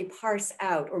carefully parse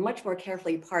out, or much more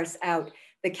carefully parse out,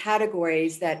 the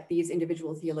categories that these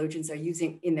individual theologians are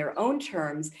using in their own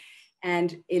terms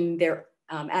and in their,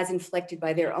 as inflected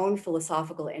by their own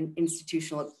philosophical and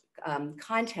institutional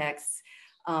contexts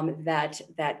that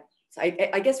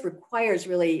I guess requires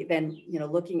really then,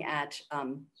 looking at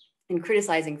and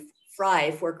criticizing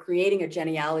Frei for creating a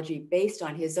genealogy based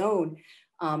on his own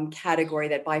category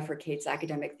that bifurcates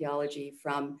academic theology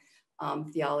from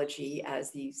theology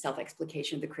as the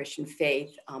self-explication of the Christian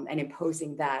faith, and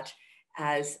imposing that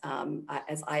as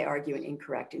I argue, an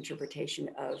incorrect interpretation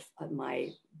of my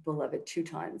beloved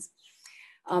Teutons.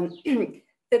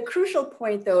 The crucial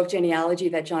point, though, of genealogy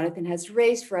that Jonathan has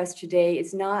raised for us today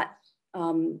is not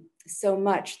so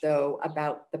much, though,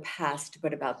 about the past,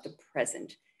 but about the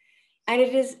present. And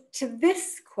it is to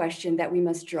this question that we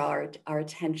must draw our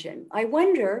attention. I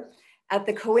wonder at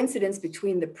the coincidence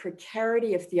between the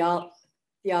precarity of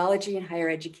theology in higher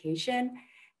education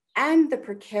and the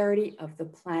precarity of the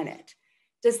planet.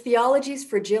 Does theology's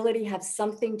fragility have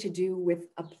something to do with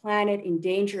a planet in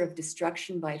danger of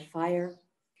destruction by fire?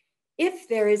 If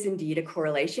there is indeed a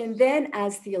correlation, then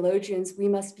as theologians, we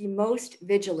must be most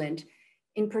vigilant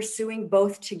in pursuing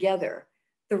both together: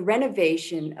 the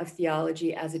renovation of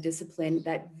theology as a discipline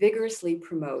that vigorously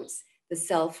promotes the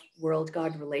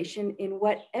self-world-God relation in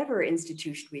whatever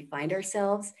institution we find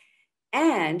ourselves,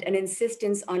 and an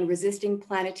insistence on resisting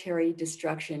planetary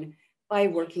destruction by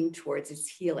working towards its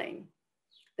healing.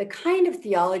 The kind of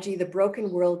theology the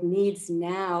broken world needs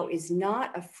now is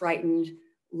not a frightened,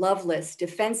 loveless,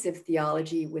 defensive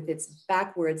theology with its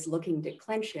backwards-looking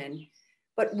declension,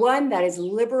 but one that is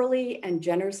liberally and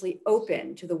generously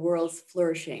open to the world's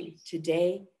flourishing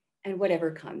today and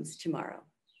whatever comes tomorrow.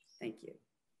 Thank you.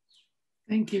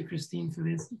 Thank you, Christine, for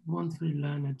this wonderfully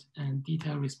learned and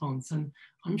detailed response. And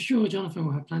I'm sure Jonathan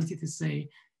will have plenty to say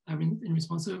in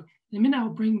response. So in a minute, I'll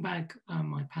bring back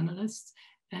my panelists.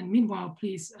 And meanwhile,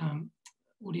 please,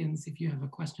 audience, if you have a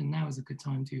question, now is a good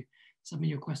time to submit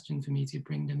your question for me to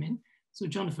bring them in. So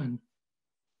Jonathan.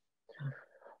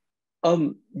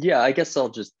 Yeah, I guess I'll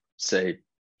just say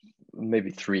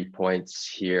maybe 3 points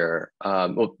here.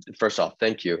 Well, first off,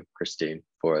 thank you, Christine,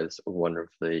 for this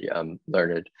wonderfully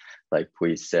learned, like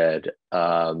we said,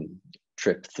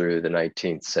 trip through the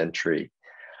 19th century.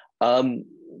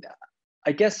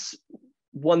 I guess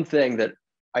one thing that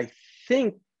I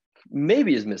think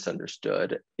maybe is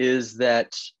misunderstood is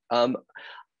that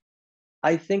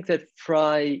I think that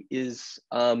Frei is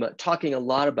talking a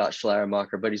lot about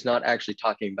Schleiermacher, but he's not actually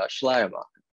talking about Schleiermacher.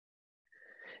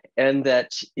 And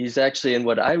that he's actually, and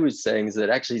what I was saying is that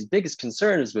actually his biggest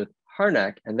concern is with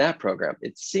Harnack and that program.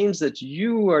 It seems that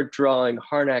you are drawing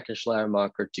Harnack and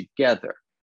Schleiermacher together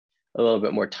a little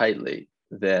bit more tightly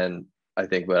than I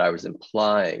think what I was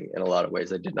implying in a lot of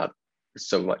ways. I did not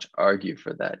so much argue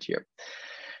for that here.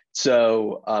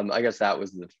 So I guess that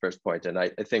was the first point. And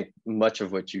I think much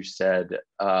of what you said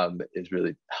is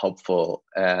really helpful,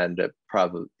 and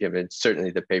probably, I mean,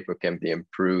 certainly the paper can be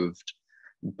improved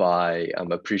by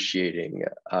appreciating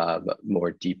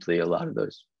more deeply a lot of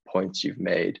those points you've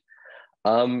made.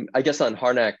 I guess on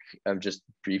Harnack, just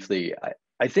briefly,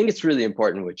 I think it's really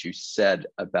important what you said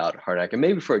about Harnack, and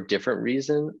maybe for a different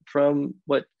reason from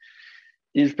what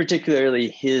is particularly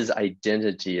his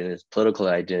identity and his political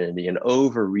identity, and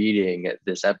overreading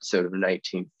this episode of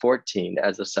 1914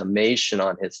 as a summation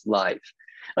on his life.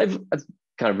 I've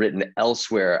kind of written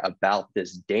elsewhere about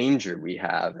this danger we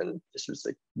have, and this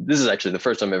is actually the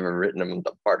first time I've ever written on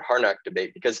the Barth-Harnack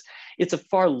debate, because it's a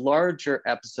far larger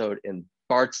episode in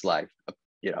Barth's life,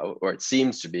 or it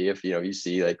seems to be, if you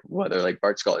see like whether like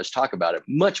Barth scholars talk about it,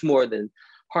 much more than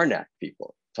Harnack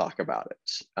people talk about it.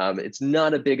 It's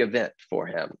not a big event for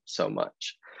him so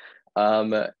much.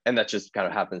 And that just kind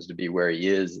of happens to be where he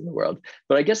is in the world.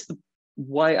 But I guess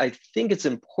why I think it's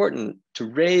important to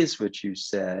raise what you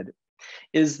said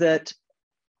is that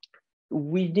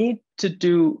we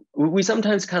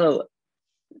sometimes kind of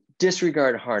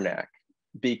disregard Harnack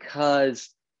because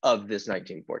of this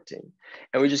 1914.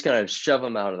 And we just kind of shove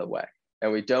him out of the way.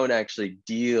 And we don't actually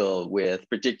deal with,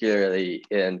 particularly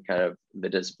in kind of the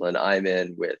discipline I'm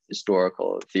in with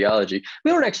historical theology,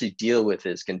 we don't actually deal with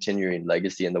his continuing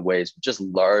legacy in the ways, just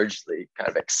largely kind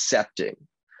of accepting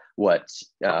what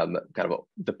kind of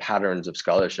the patterns of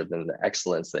scholarship and the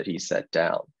excellence that he set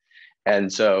down.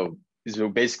 And so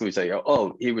basically we say,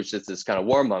 oh, he was just this kind of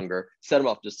warmonger, set him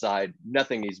off to the side,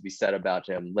 nothing needs to be said about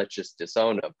him, let's just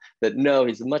disown him. But no,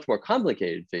 he's a much more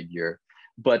complicated figure,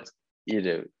 but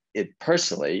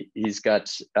personally, he's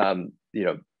got, getting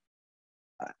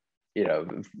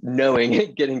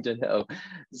to know,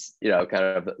 kind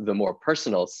of the more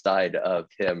personal side of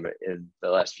him in the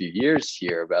last few years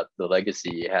here about the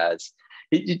legacy he has.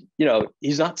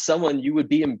 He's not someone you would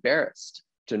be embarrassed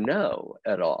to know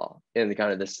at all, in the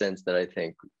kind of the sense that I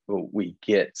think we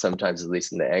get sometimes, at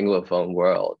least in the Anglophone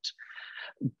world.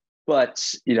 But,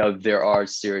 there are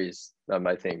serious,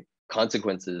 I think,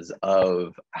 consequences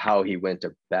of how he went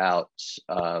about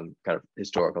kind of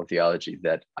historical theology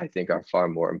that I think are far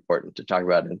more important to talk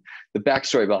about. And the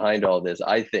backstory behind all this,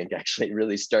 I think, actually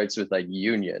really starts with like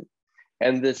Union,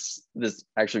 and this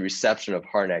actually reception of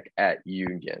Harnack at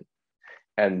Union,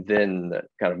 and then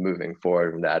kind of moving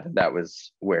forward from that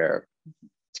was where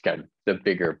it's kind of the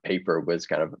bigger paper was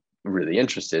kind of really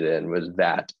interested in, was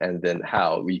that, and then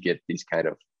how we get these kind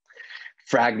of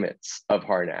fragments of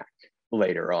Harnack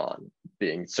later on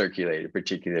being circulated,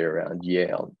 particularly around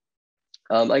Yale.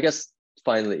 I guess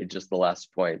finally, just the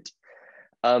last point.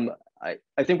 I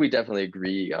think we definitely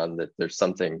agree on that there's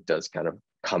something does kind of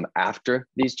come after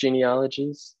these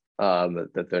genealogies,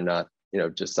 that they're not,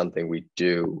 just something we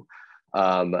do.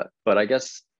 But I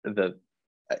guess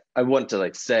I want to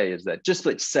like say is that just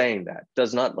like saying that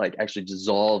does not like actually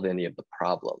dissolve any of the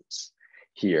problems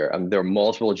here. There are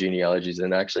multiple genealogies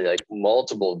and actually like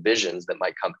multiple visions that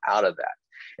might come out of that.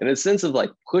 In a sense of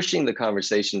like pushing the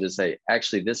conversation to say,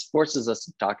 actually, this forces us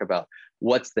to talk about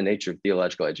what's the nature of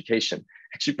theological education,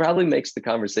 actually probably makes the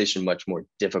conversation much more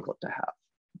difficult to have,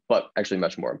 but actually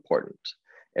much more important.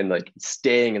 And like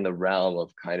staying in the realm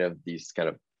of kind of these kind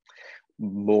of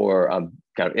more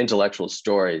kind of intellectual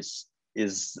stories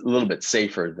is a little bit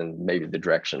safer than maybe the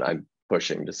direction I'm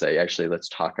pushing to say, actually, let's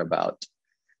talk about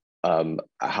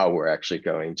how we're actually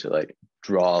going to like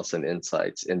draw some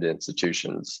insights into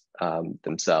institutions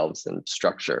themselves and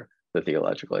structure the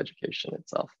theological education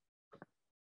itself.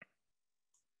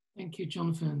 Thank you,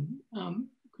 Jonathan.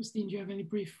 Christine, do you have any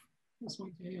brief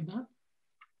response to any of that?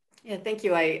 Yeah, thank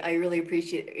you. I really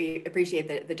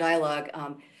appreciate the dialogue.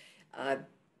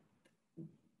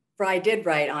 Frei did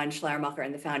write on Schleiermacher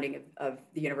and the founding of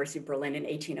the University of Berlin in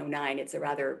 1809. It's a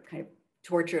rather kind of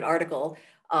tortured article,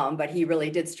 but he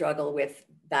really did struggle with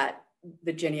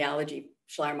the genealogy,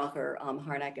 Schleiermacher,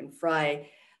 Harnack, and Frei.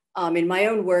 In my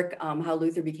own work, How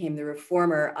Luther Became the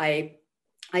Reformer, I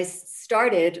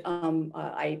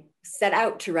set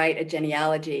out to write a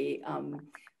genealogy,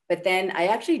 but then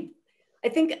I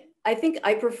think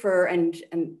I prefer, and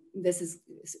this is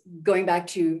going back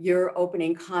to your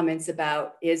opening comments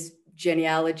about, is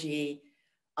genealogy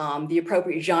the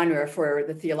appropriate genre for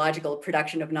the theological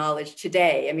production of knowledge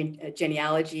today? I mean,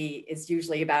 genealogy is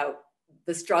usually about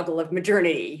the struggle of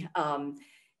modernity.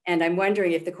 And I'm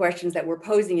wondering if the questions that we're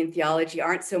posing in theology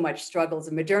aren't so much struggles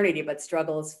of modernity, but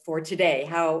struggles for today.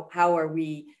 How are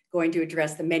we going to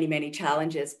address the many, many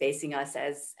challenges facing us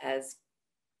as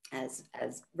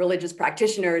religious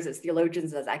practitioners, as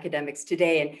theologians, as academics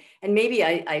today? And maybe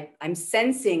I'm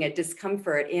sensing a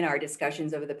discomfort in our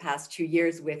discussions over the past 2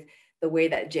 years with the way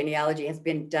that genealogy has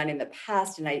been done in the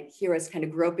past. And I hear us kind of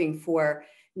groping for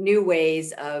new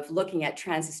ways of looking at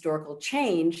transhistorical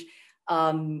change,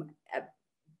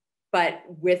 but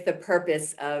with the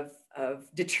purpose of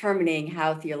determining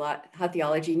how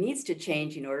theology needs to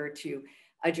change in order to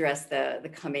address the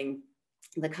coming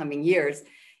years.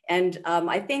 And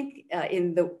I think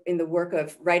in the work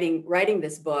of writing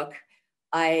this book,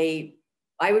 I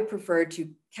would prefer to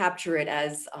capture it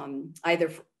as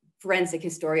either forensic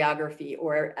historiography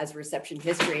or as reception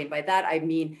history. And by that, I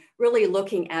mean really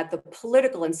looking at the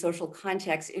political and social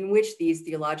context in which these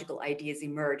theological ideas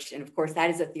emerged. And of course,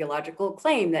 that is a theological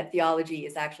claim that theology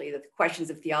is actually the questions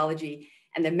of theology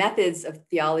and the methods of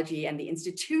theology and the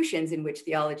institutions in which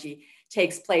theology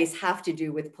takes place have to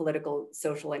do with political,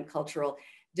 social, and cultural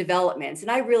developments.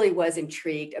 And I really was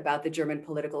intrigued about the German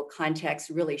political context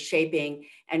really shaping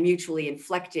and mutually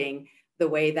inflecting the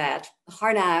way that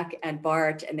Harnack and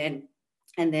Barth and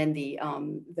then the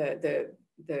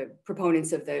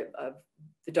proponents of the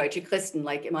Deutsche Christen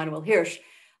like Emanuel Hirsch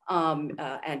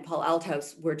and Paul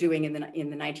Althaus were doing in the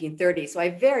 1930s. So I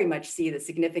very much see the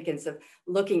significance of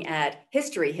looking at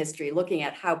history, looking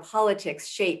at how politics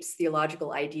shapes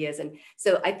theological ideas. And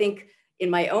so I think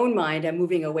in my own mind, I'm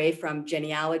moving away from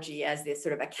genealogy as this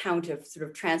sort of account of sort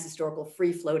of trans-historical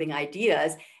free-floating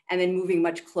ideas, and then moving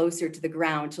much closer to the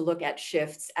ground to look at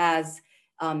shifts as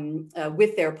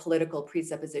with their political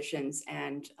presuppositions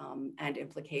and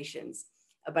implications.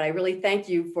 But I really thank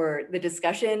you for the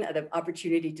discussion, the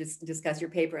opportunity to discuss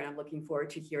your paper, and I'm looking forward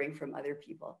to hearing from other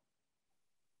people.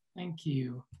 Thank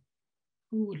you.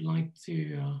 Who would like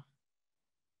to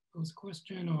pose a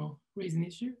question or raise an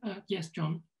issue? Yes,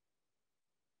 John.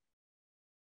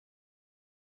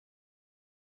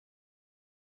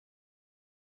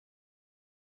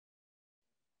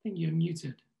 I think you're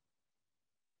muted.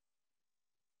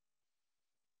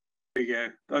 There you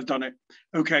go, I've done it.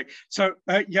 Okay, so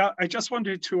yeah, I just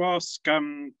wanted to ask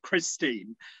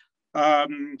Christine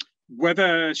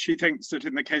whether she thinks that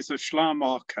in the case of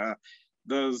Schleiermacher,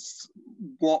 there's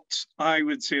what I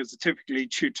would see as a typically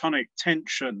Teutonic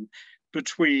tension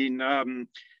between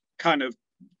kind of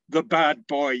the bad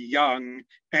boy, young,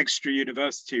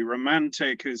 extra-university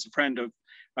romantic who's a friend of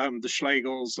the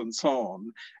Schlegels and so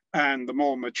on, and the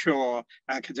more mature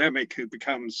academic who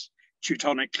becomes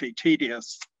teutonically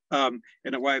tedious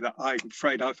in a way that I'm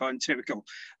afraid I find typical.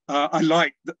 I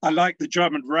like the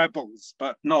German rebels,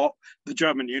 but not the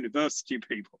German university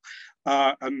people.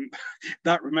 And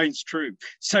that remains true.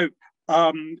 So,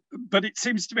 but it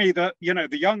seems to me that, you know,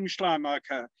 the young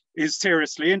Schleiermacher is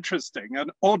seriously interesting.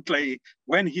 And oddly,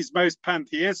 when he's most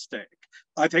pantheistic,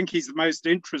 I think he's the most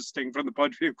interesting from the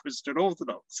point of view of Christian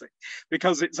orthodoxy,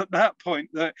 because it's at that point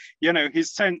that, you know,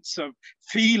 his sense of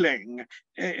feeling,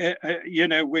 you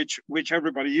know, which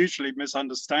everybody usually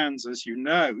misunderstands, as you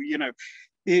know,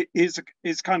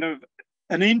 is kind of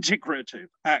an integrative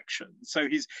action. So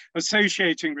he's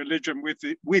associating religion with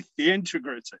the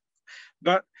integrative.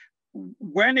 But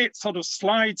when it sort of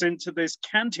slides into this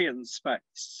Kantian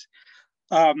space,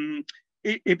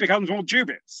 it becomes more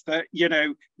dubious that, you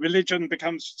know, religion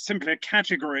becomes simply a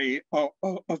category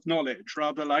of knowledge,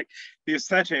 rather like the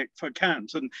aesthetic for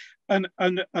Kant. And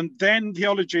then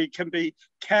theology can be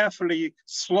carefully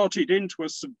slotted into a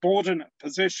subordinate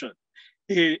position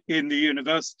in the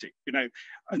university, you know.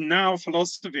 And now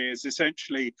philosophy is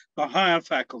essentially the higher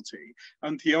faculty,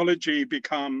 and theology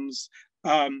becomes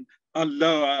a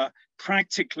lower,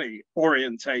 practically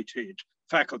orientated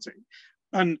faculty.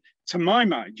 And to my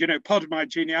mind, you know, part of my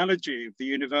genealogy of the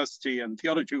university and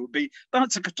theology would be,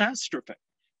 that's a catastrophe.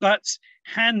 That's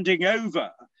handing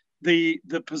over the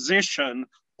position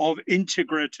of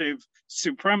integrative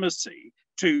supremacy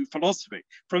to philosophy.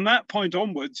 From that point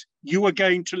onwards, you are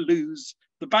going to lose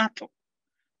the battle.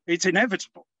 It's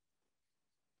inevitable.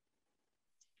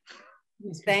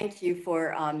 Thank you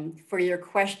for your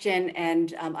question,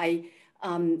 and I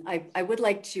would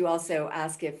like to also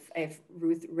ask if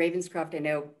Ruth Ravenscroft, I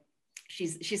know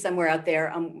she's somewhere out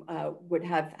there, would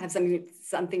have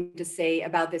something to say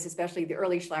about this, especially the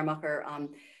early Schleiermacher,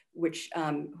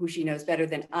 who she knows better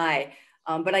than I.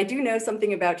 But I do know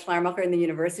something about Schleiermacher in the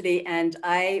university, and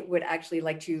I would actually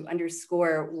like to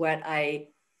underscore what I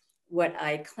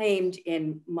claimed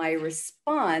in my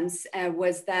response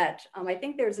was that I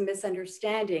think there's a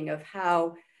misunderstanding of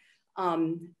how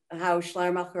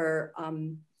Schleiermacher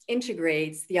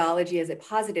integrates theology as a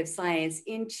positive science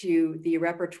into the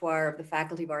repertoire of the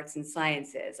Faculty of Arts and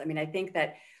Sciences. I mean, I think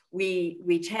that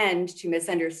we tend to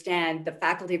misunderstand the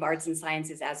Faculty of Arts and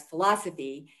Sciences as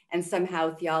philosophy, and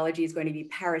somehow theology is going to be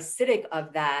parasitic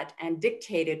of that and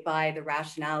dictated by the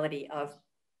rationality of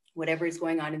whatever is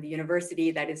going on in the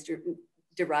university that is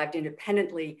derived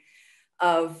independently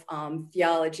of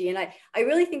theology. And I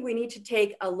really think we need to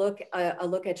take a look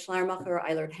at Schleiermacher.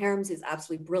 Eilert Herms is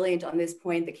absolutely brilliant on this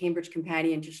point, the Cambridge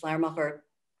Companion to Schleiermacher,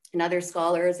 and other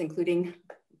scholars, including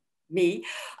me,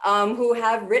 who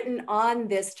have written on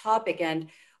this topic. And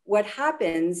what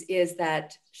happens is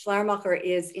that Schleiermacher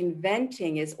is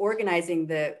organizing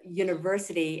the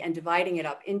university and dividing it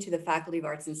up into the Faculty of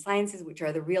Arts and Sciences, which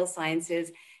are the real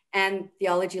sciences, and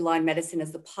theology, law, and medicine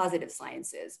as the positive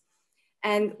sciences.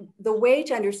 And the way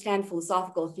to understand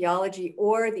philosophical theology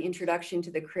or the introduction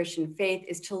to the Christian faith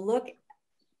is to look,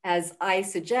 as I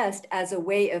suggest, as a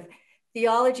way of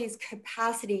theology's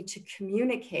capacity to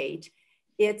communicate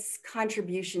its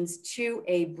contributions to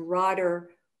a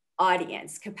broader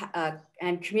audience.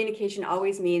 And communication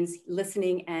always means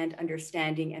listening and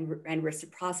understanding and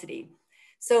reciprocity.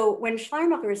 So when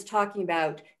Schleiermacher is talking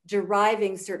about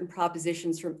deriving certain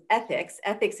propositions from ethics,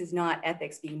 ethics is not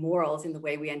ethics being morals in the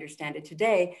way we understand it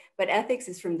today, but ethics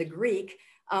is from the Greek,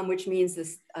 which means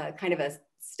this kind of a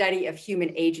study of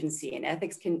human agency. And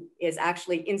ethics is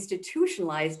actually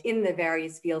institutionalized in the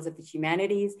various fields of the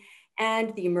humanities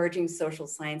and the emerging social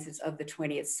sciences of the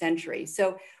 20th century.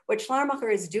 So what Schleiermacher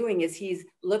is doing is he's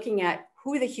looking at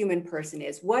who the human person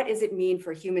is. What does it mean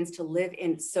for humans to live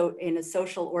in a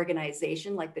social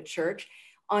organization like the church?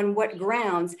 On what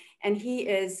grounds? And he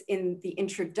is, in the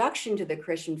introduction to the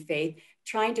Christian faith,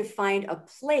 trying to find a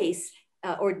place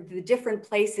or the different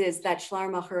places that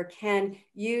Schleiermacher can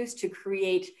use to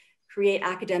create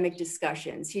academic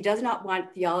discussions. He does not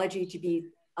want theology to be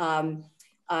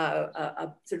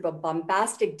a sort of a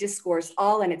bombastic discourse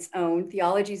all on its own.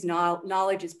 Theology's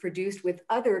knowledge is produced with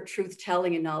other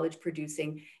truth-telling and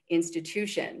knowledge-producing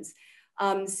institutions.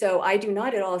 So I do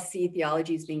not at all see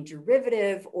theology as being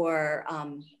derivative or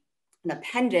an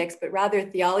appendix, but rather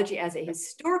theology as a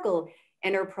historical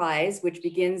enterprise, which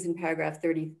begins in paragraph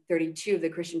 32 of the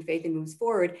Christian faith and moves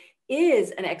forward,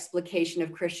 is an explication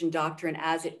of Christian doctrine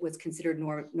as it was considered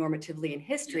normatively in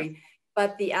history.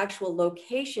 But the actual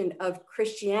location of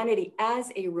Christianity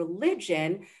as a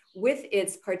religion with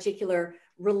its particular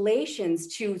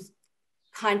relations to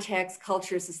context,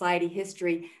 culture, society,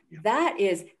 history,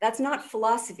 that's not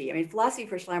philosophy. I mean, philosophy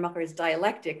for Schleiermacher is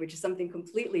dialectic, which is something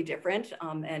completely different.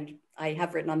 And I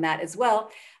have written on that as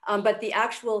well. But the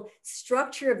actual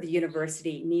structure of the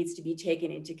university needs to be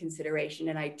taken into consideration.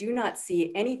 And I do not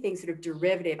see anything sort of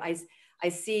derivative. I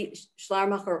see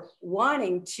Schleiermacher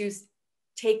wanting to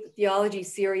take theology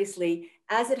seriously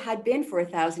as it had been for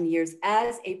 1,000 years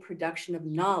as a production of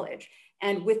knowledge.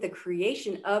 And with the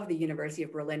creation of the University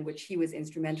of Berlin, which he was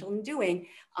instrumental in doing,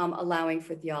 allowing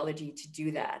for theology to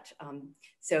do that.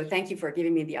 So thank you for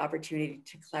giving me the opportunity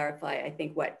to clarify, I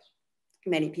think, what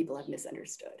many people have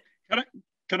misunderstood.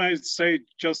 Can I say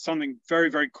just something very,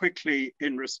 very quickly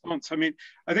in response? I mean,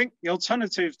 I think the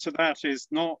alternative to that is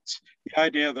not the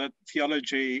idea that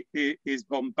theology is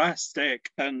bombastic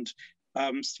and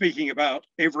speaking about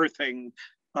everything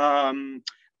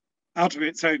out of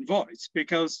its own voice,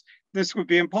 because this would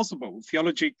be impossible.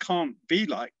 Theology can't be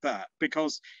like that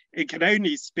because it can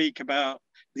only speak about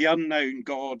the unknown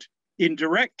God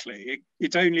indirectly.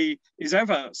 It only is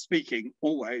ever speaking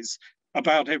always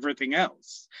about everything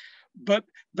else. But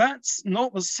that's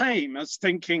not the same as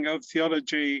thinking of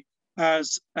theology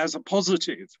as a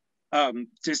positive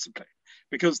discipline,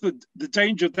 because the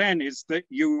danger then is that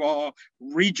you are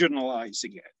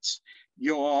regionalizing it.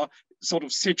 You're sort of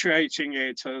situating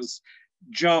it as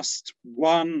just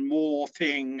one more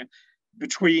thing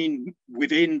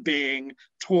within being,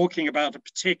 talking about a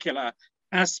particular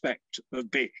aspect of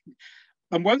being.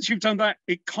 And once you've done that,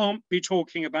 it can't be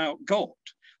talking about God,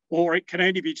 or it can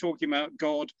only be talking about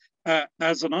God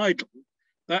as an idol.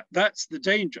 That's the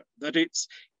danger, that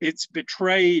it's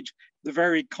betrayed the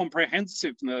very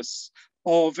comprehensiveness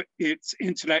of its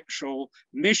intellectual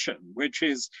mission, which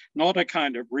is not a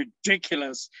kind of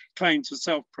ridiculous claim to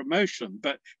self-promotion,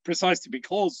 but precisely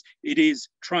because it is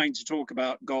trying to talk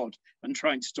about God and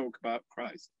trying to talk about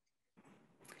Christ.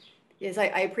 Yes,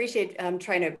 I appreciate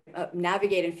trying to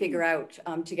navigate and figure out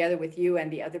together with you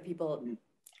and the other people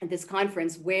at this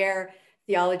conference where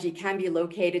theology can be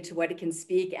located, to what it can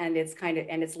speak, and its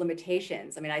its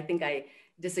limitations. I mean, I think I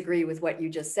disagree with what you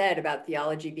just said about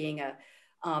theology being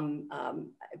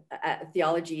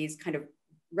theology's kind of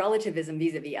relativism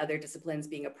vis-a-vis other disciplines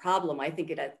being a problem. I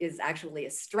think it is actually a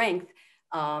strength,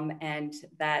 and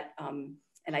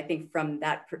I think from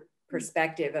that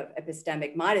perspective of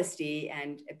epistemic modesty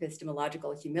and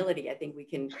epistemological humility, I think we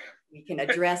can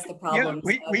address the problems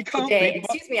we can't today.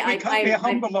 Excuse me, we can't be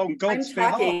humble on God's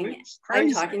behalf.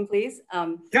 I'm talking, please.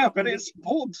 Yeah, but it's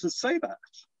important to say that.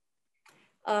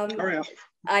 Carry on.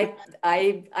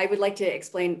 I would like to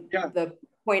explain the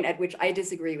point at which I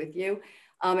disagree with you.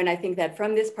 And I think that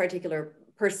from this particular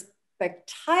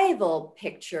perspectival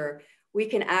picture, we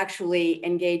can actually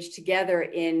engage together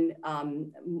in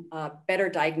better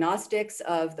diagnostics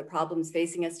of the problems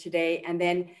facing us today, and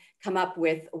then come up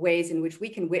with ways in which we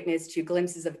can witness to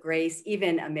glimpses of grace,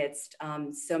 even amidst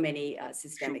so many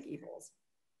systemic evils.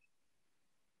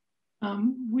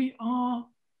 We are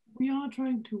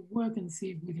trying to work and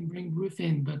see if we can bring Ruth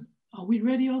in, but are we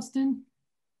ready, Austin?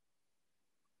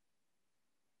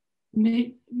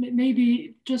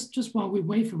 Maybe just while we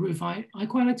wait for Ruth, I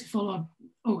quite like to follow up.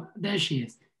 Oh, there she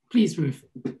is. Please, Ruth.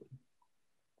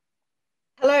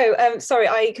 Hello, sorry,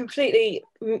 I completely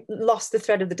lost the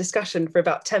thread of the discussion for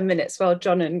about 10 minutes while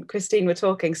John and Christine were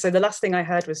talking. So the last thing I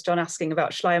heard was John asking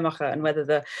about Schleiermacher and whether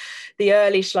the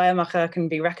early Schleiermacher can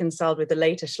be reconciled with the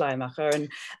later Schleiermacher.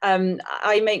 And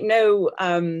I make no,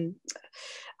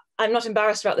 I'm not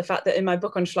embarrassed about the fact that in my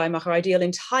book on Schleiermacher, I deal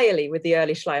entirely with the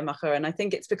early Schleiermacher. And I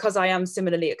think it's because I am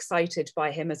similarly excited by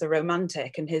him as a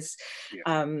romantic and his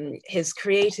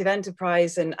creative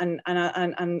enterprise. And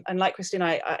like Christine,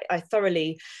 I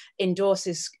thoroughly endorse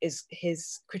his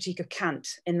critique of Kant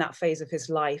in that phase of his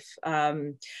life,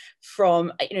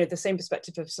 from the same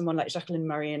perspective of someone like Jacqueline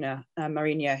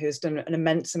Marinier, who's done an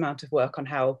immense amount of work on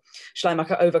how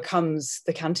Schleiermacher overcomes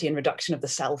the Kantian reduction of the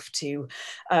self to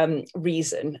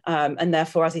reason. And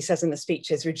therefore, as he says in the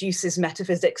speeches, reduces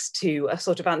metaphysics to a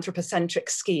sort of anthropocentric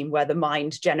scheme where the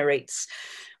mind generates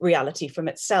reality from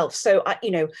itself. So,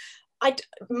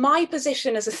 my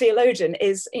position as a theologian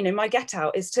is, my get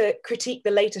out is to critique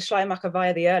the later Schleiermacher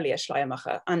via the earlier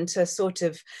Schleiermacher, and to sort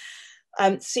of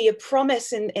see a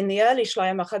promise in the early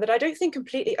Schleiermacher that I don't think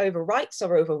completely overwrites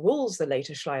or overrules the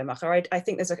later Schleiermacher. I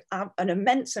think there's an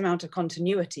immense amount of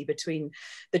continuity between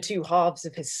the two halves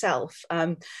of his self.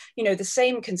 The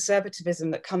same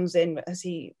conservatism that comes in as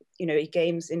he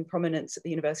gains in prominence at the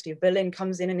University of Berlin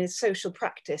comes in his social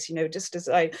practice, just as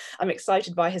I'm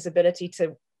excited by his ability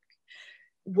to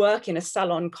work in a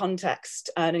salon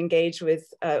context and engage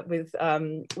with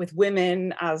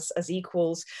women as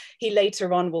equals. He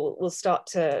later on will start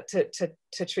to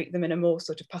treat them in a more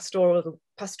sort of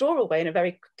pastoral way, in a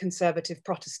very conservative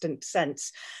Protestant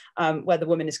sense, where the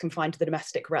woman is confined to the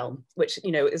domestic realm, which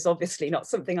is obviously not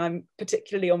something I'm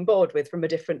particularly on board with from a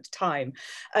different time.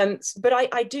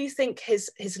 But I do think his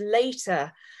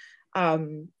later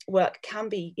work can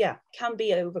be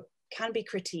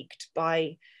critiqued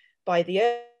by the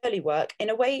early work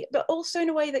in a way, but also in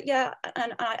a way that,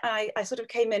 and I sort of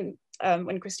came in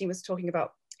when Christine was talking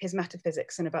about his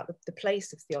metaphysics and about the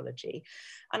place of theology.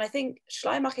 And I think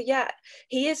Schleiermacher,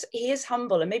 he is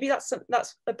humble, and maybe that's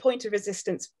a point of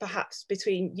resistance perhaps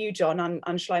between you, John,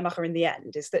 and Schleiermacher in the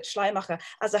end, is that Schleiermacher,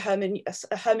 as a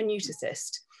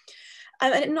hermeneuticist,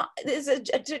 and there's a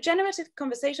generative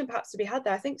conversation perhaps to be had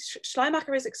there. I think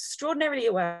Schleiermacher is extraordinarily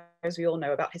aware, as we all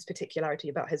know, about his particularity,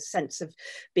 about his sense of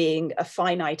being a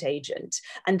finite agent.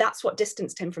 And that's what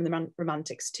distanced him from the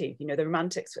Romantics too. The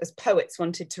Romantics as poets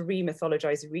wanted to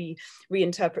re-mythologize,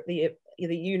 reinterpret the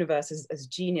universe as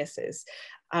geniuses.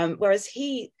 Whereas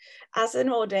he, as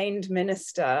an ordained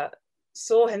minister,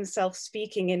 saw himself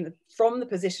speaking from the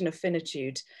position of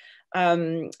finitude,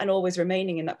 and always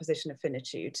remaining in that position of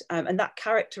finitude. And that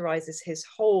characterizes his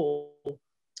whole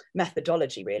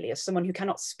methodology, really, as someone who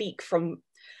cannot speak in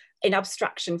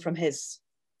abstraction from his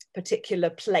particular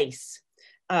place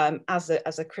as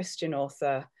a Christian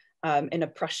author in a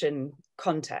Prussian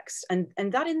context. And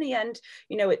that in the end,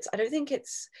 I don't think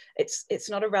it's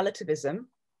not a relativism,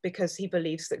 because he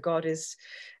believes that God is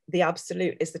the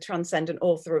absolute, is the transcendent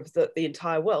author of the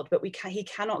entire world, but he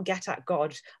cannot get at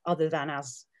God other than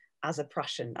as a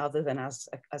Prussian, other than as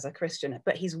a Christian,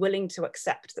 but he's willing to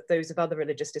accept that those of other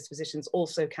religious dispositions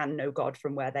also can know God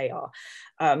from where they are.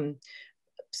 I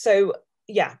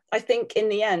think in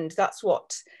the end, that's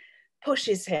what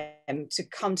pushes him to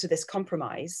come to this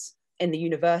compromise in the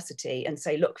university and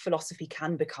say, look, philosophy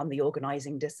can become the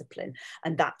organizing discipline.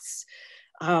 And that's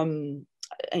in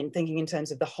thinking in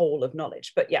terms of the whole of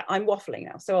knowledge. But I'm waffling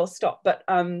now, so I'll stop. But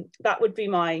that would be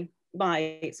my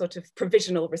sort of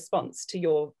provisional response to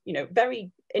your, very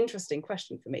interesting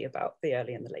question for me about the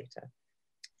early and the later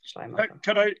Schleiermacher.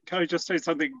 Can I just say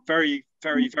something very,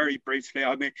 very, very briefly?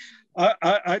 I mean,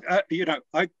 I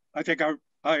think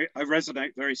I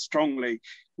resonate very strongly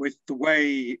with the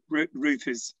way Ruth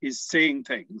is seeing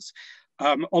things.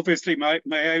 Obviously, my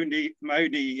only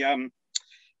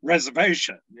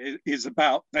reservation is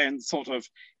about then sort of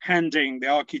handing the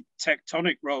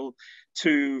architectonic role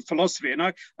to philosophy. And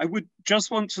I would just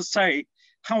want to say,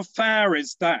 how fair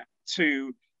is that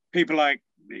to people like,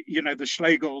 the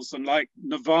Schlegels and like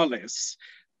Novalis,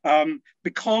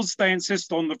 because they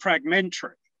insist on the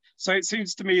fragmentary. So it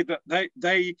seems to me that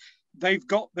they've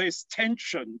got this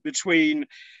tension between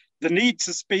the need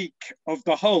to speak of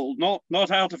the whole, not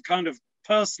out of kind of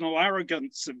personal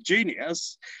arrogance of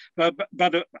genius, but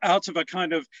out of a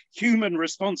kind of human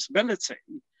responsibility.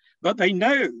 But they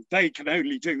know they can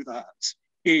only do that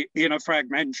in a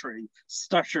fragmentary,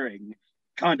 stuttering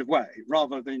kind of way,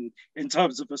 rather than in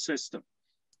terms of a system.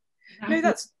 No,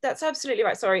 that's absolutely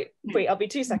right. Sorry, wait, I'll be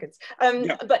 2 seconds.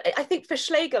 But I think for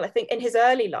Schlegel, I think in his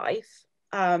early life,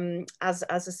 as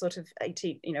a sort of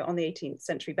on the 18th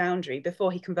century boundary,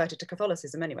 before he converted to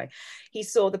Catholicism anyway, he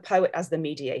saw the poet as the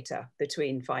mediator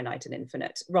between finite and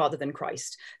infinite rather than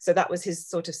Christ. So that was his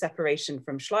sort of separation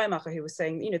from Schleiermacher, who was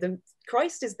saying, the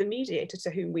Christ is the mediator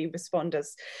to whom we respond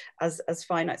as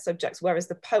finite subjects, whereas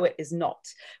the poet is not.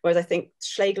 Whereas I think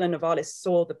Schlegel and Novalis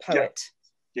saw the poet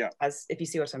as, if you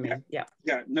see what I mean.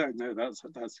 No, that's a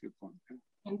good point.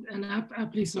 And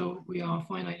aptly so, we are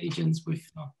finite agents with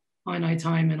finite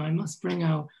time, and I must bring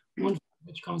our one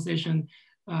conversation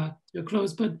to a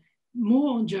close, but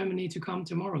more on Germany to come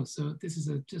tomorrow. So this is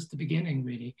just the beginning,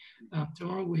 really.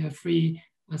 Tomorrow we have 3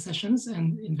 sessions,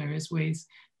 and in various ways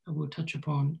we'll touch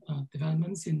upon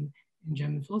developments in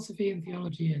German philosophy and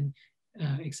theology and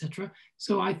etc.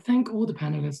 So I thank all the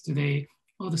panelists today,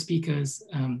 all the speakers,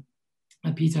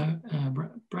 Peter,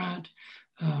 Brad,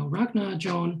 Ragnar,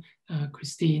 John,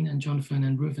 Christine, and Jonathan,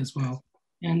 and Ruth as well.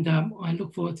 And I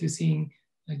look forward to seeing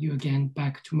you again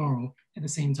back tomorrow at the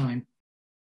same time.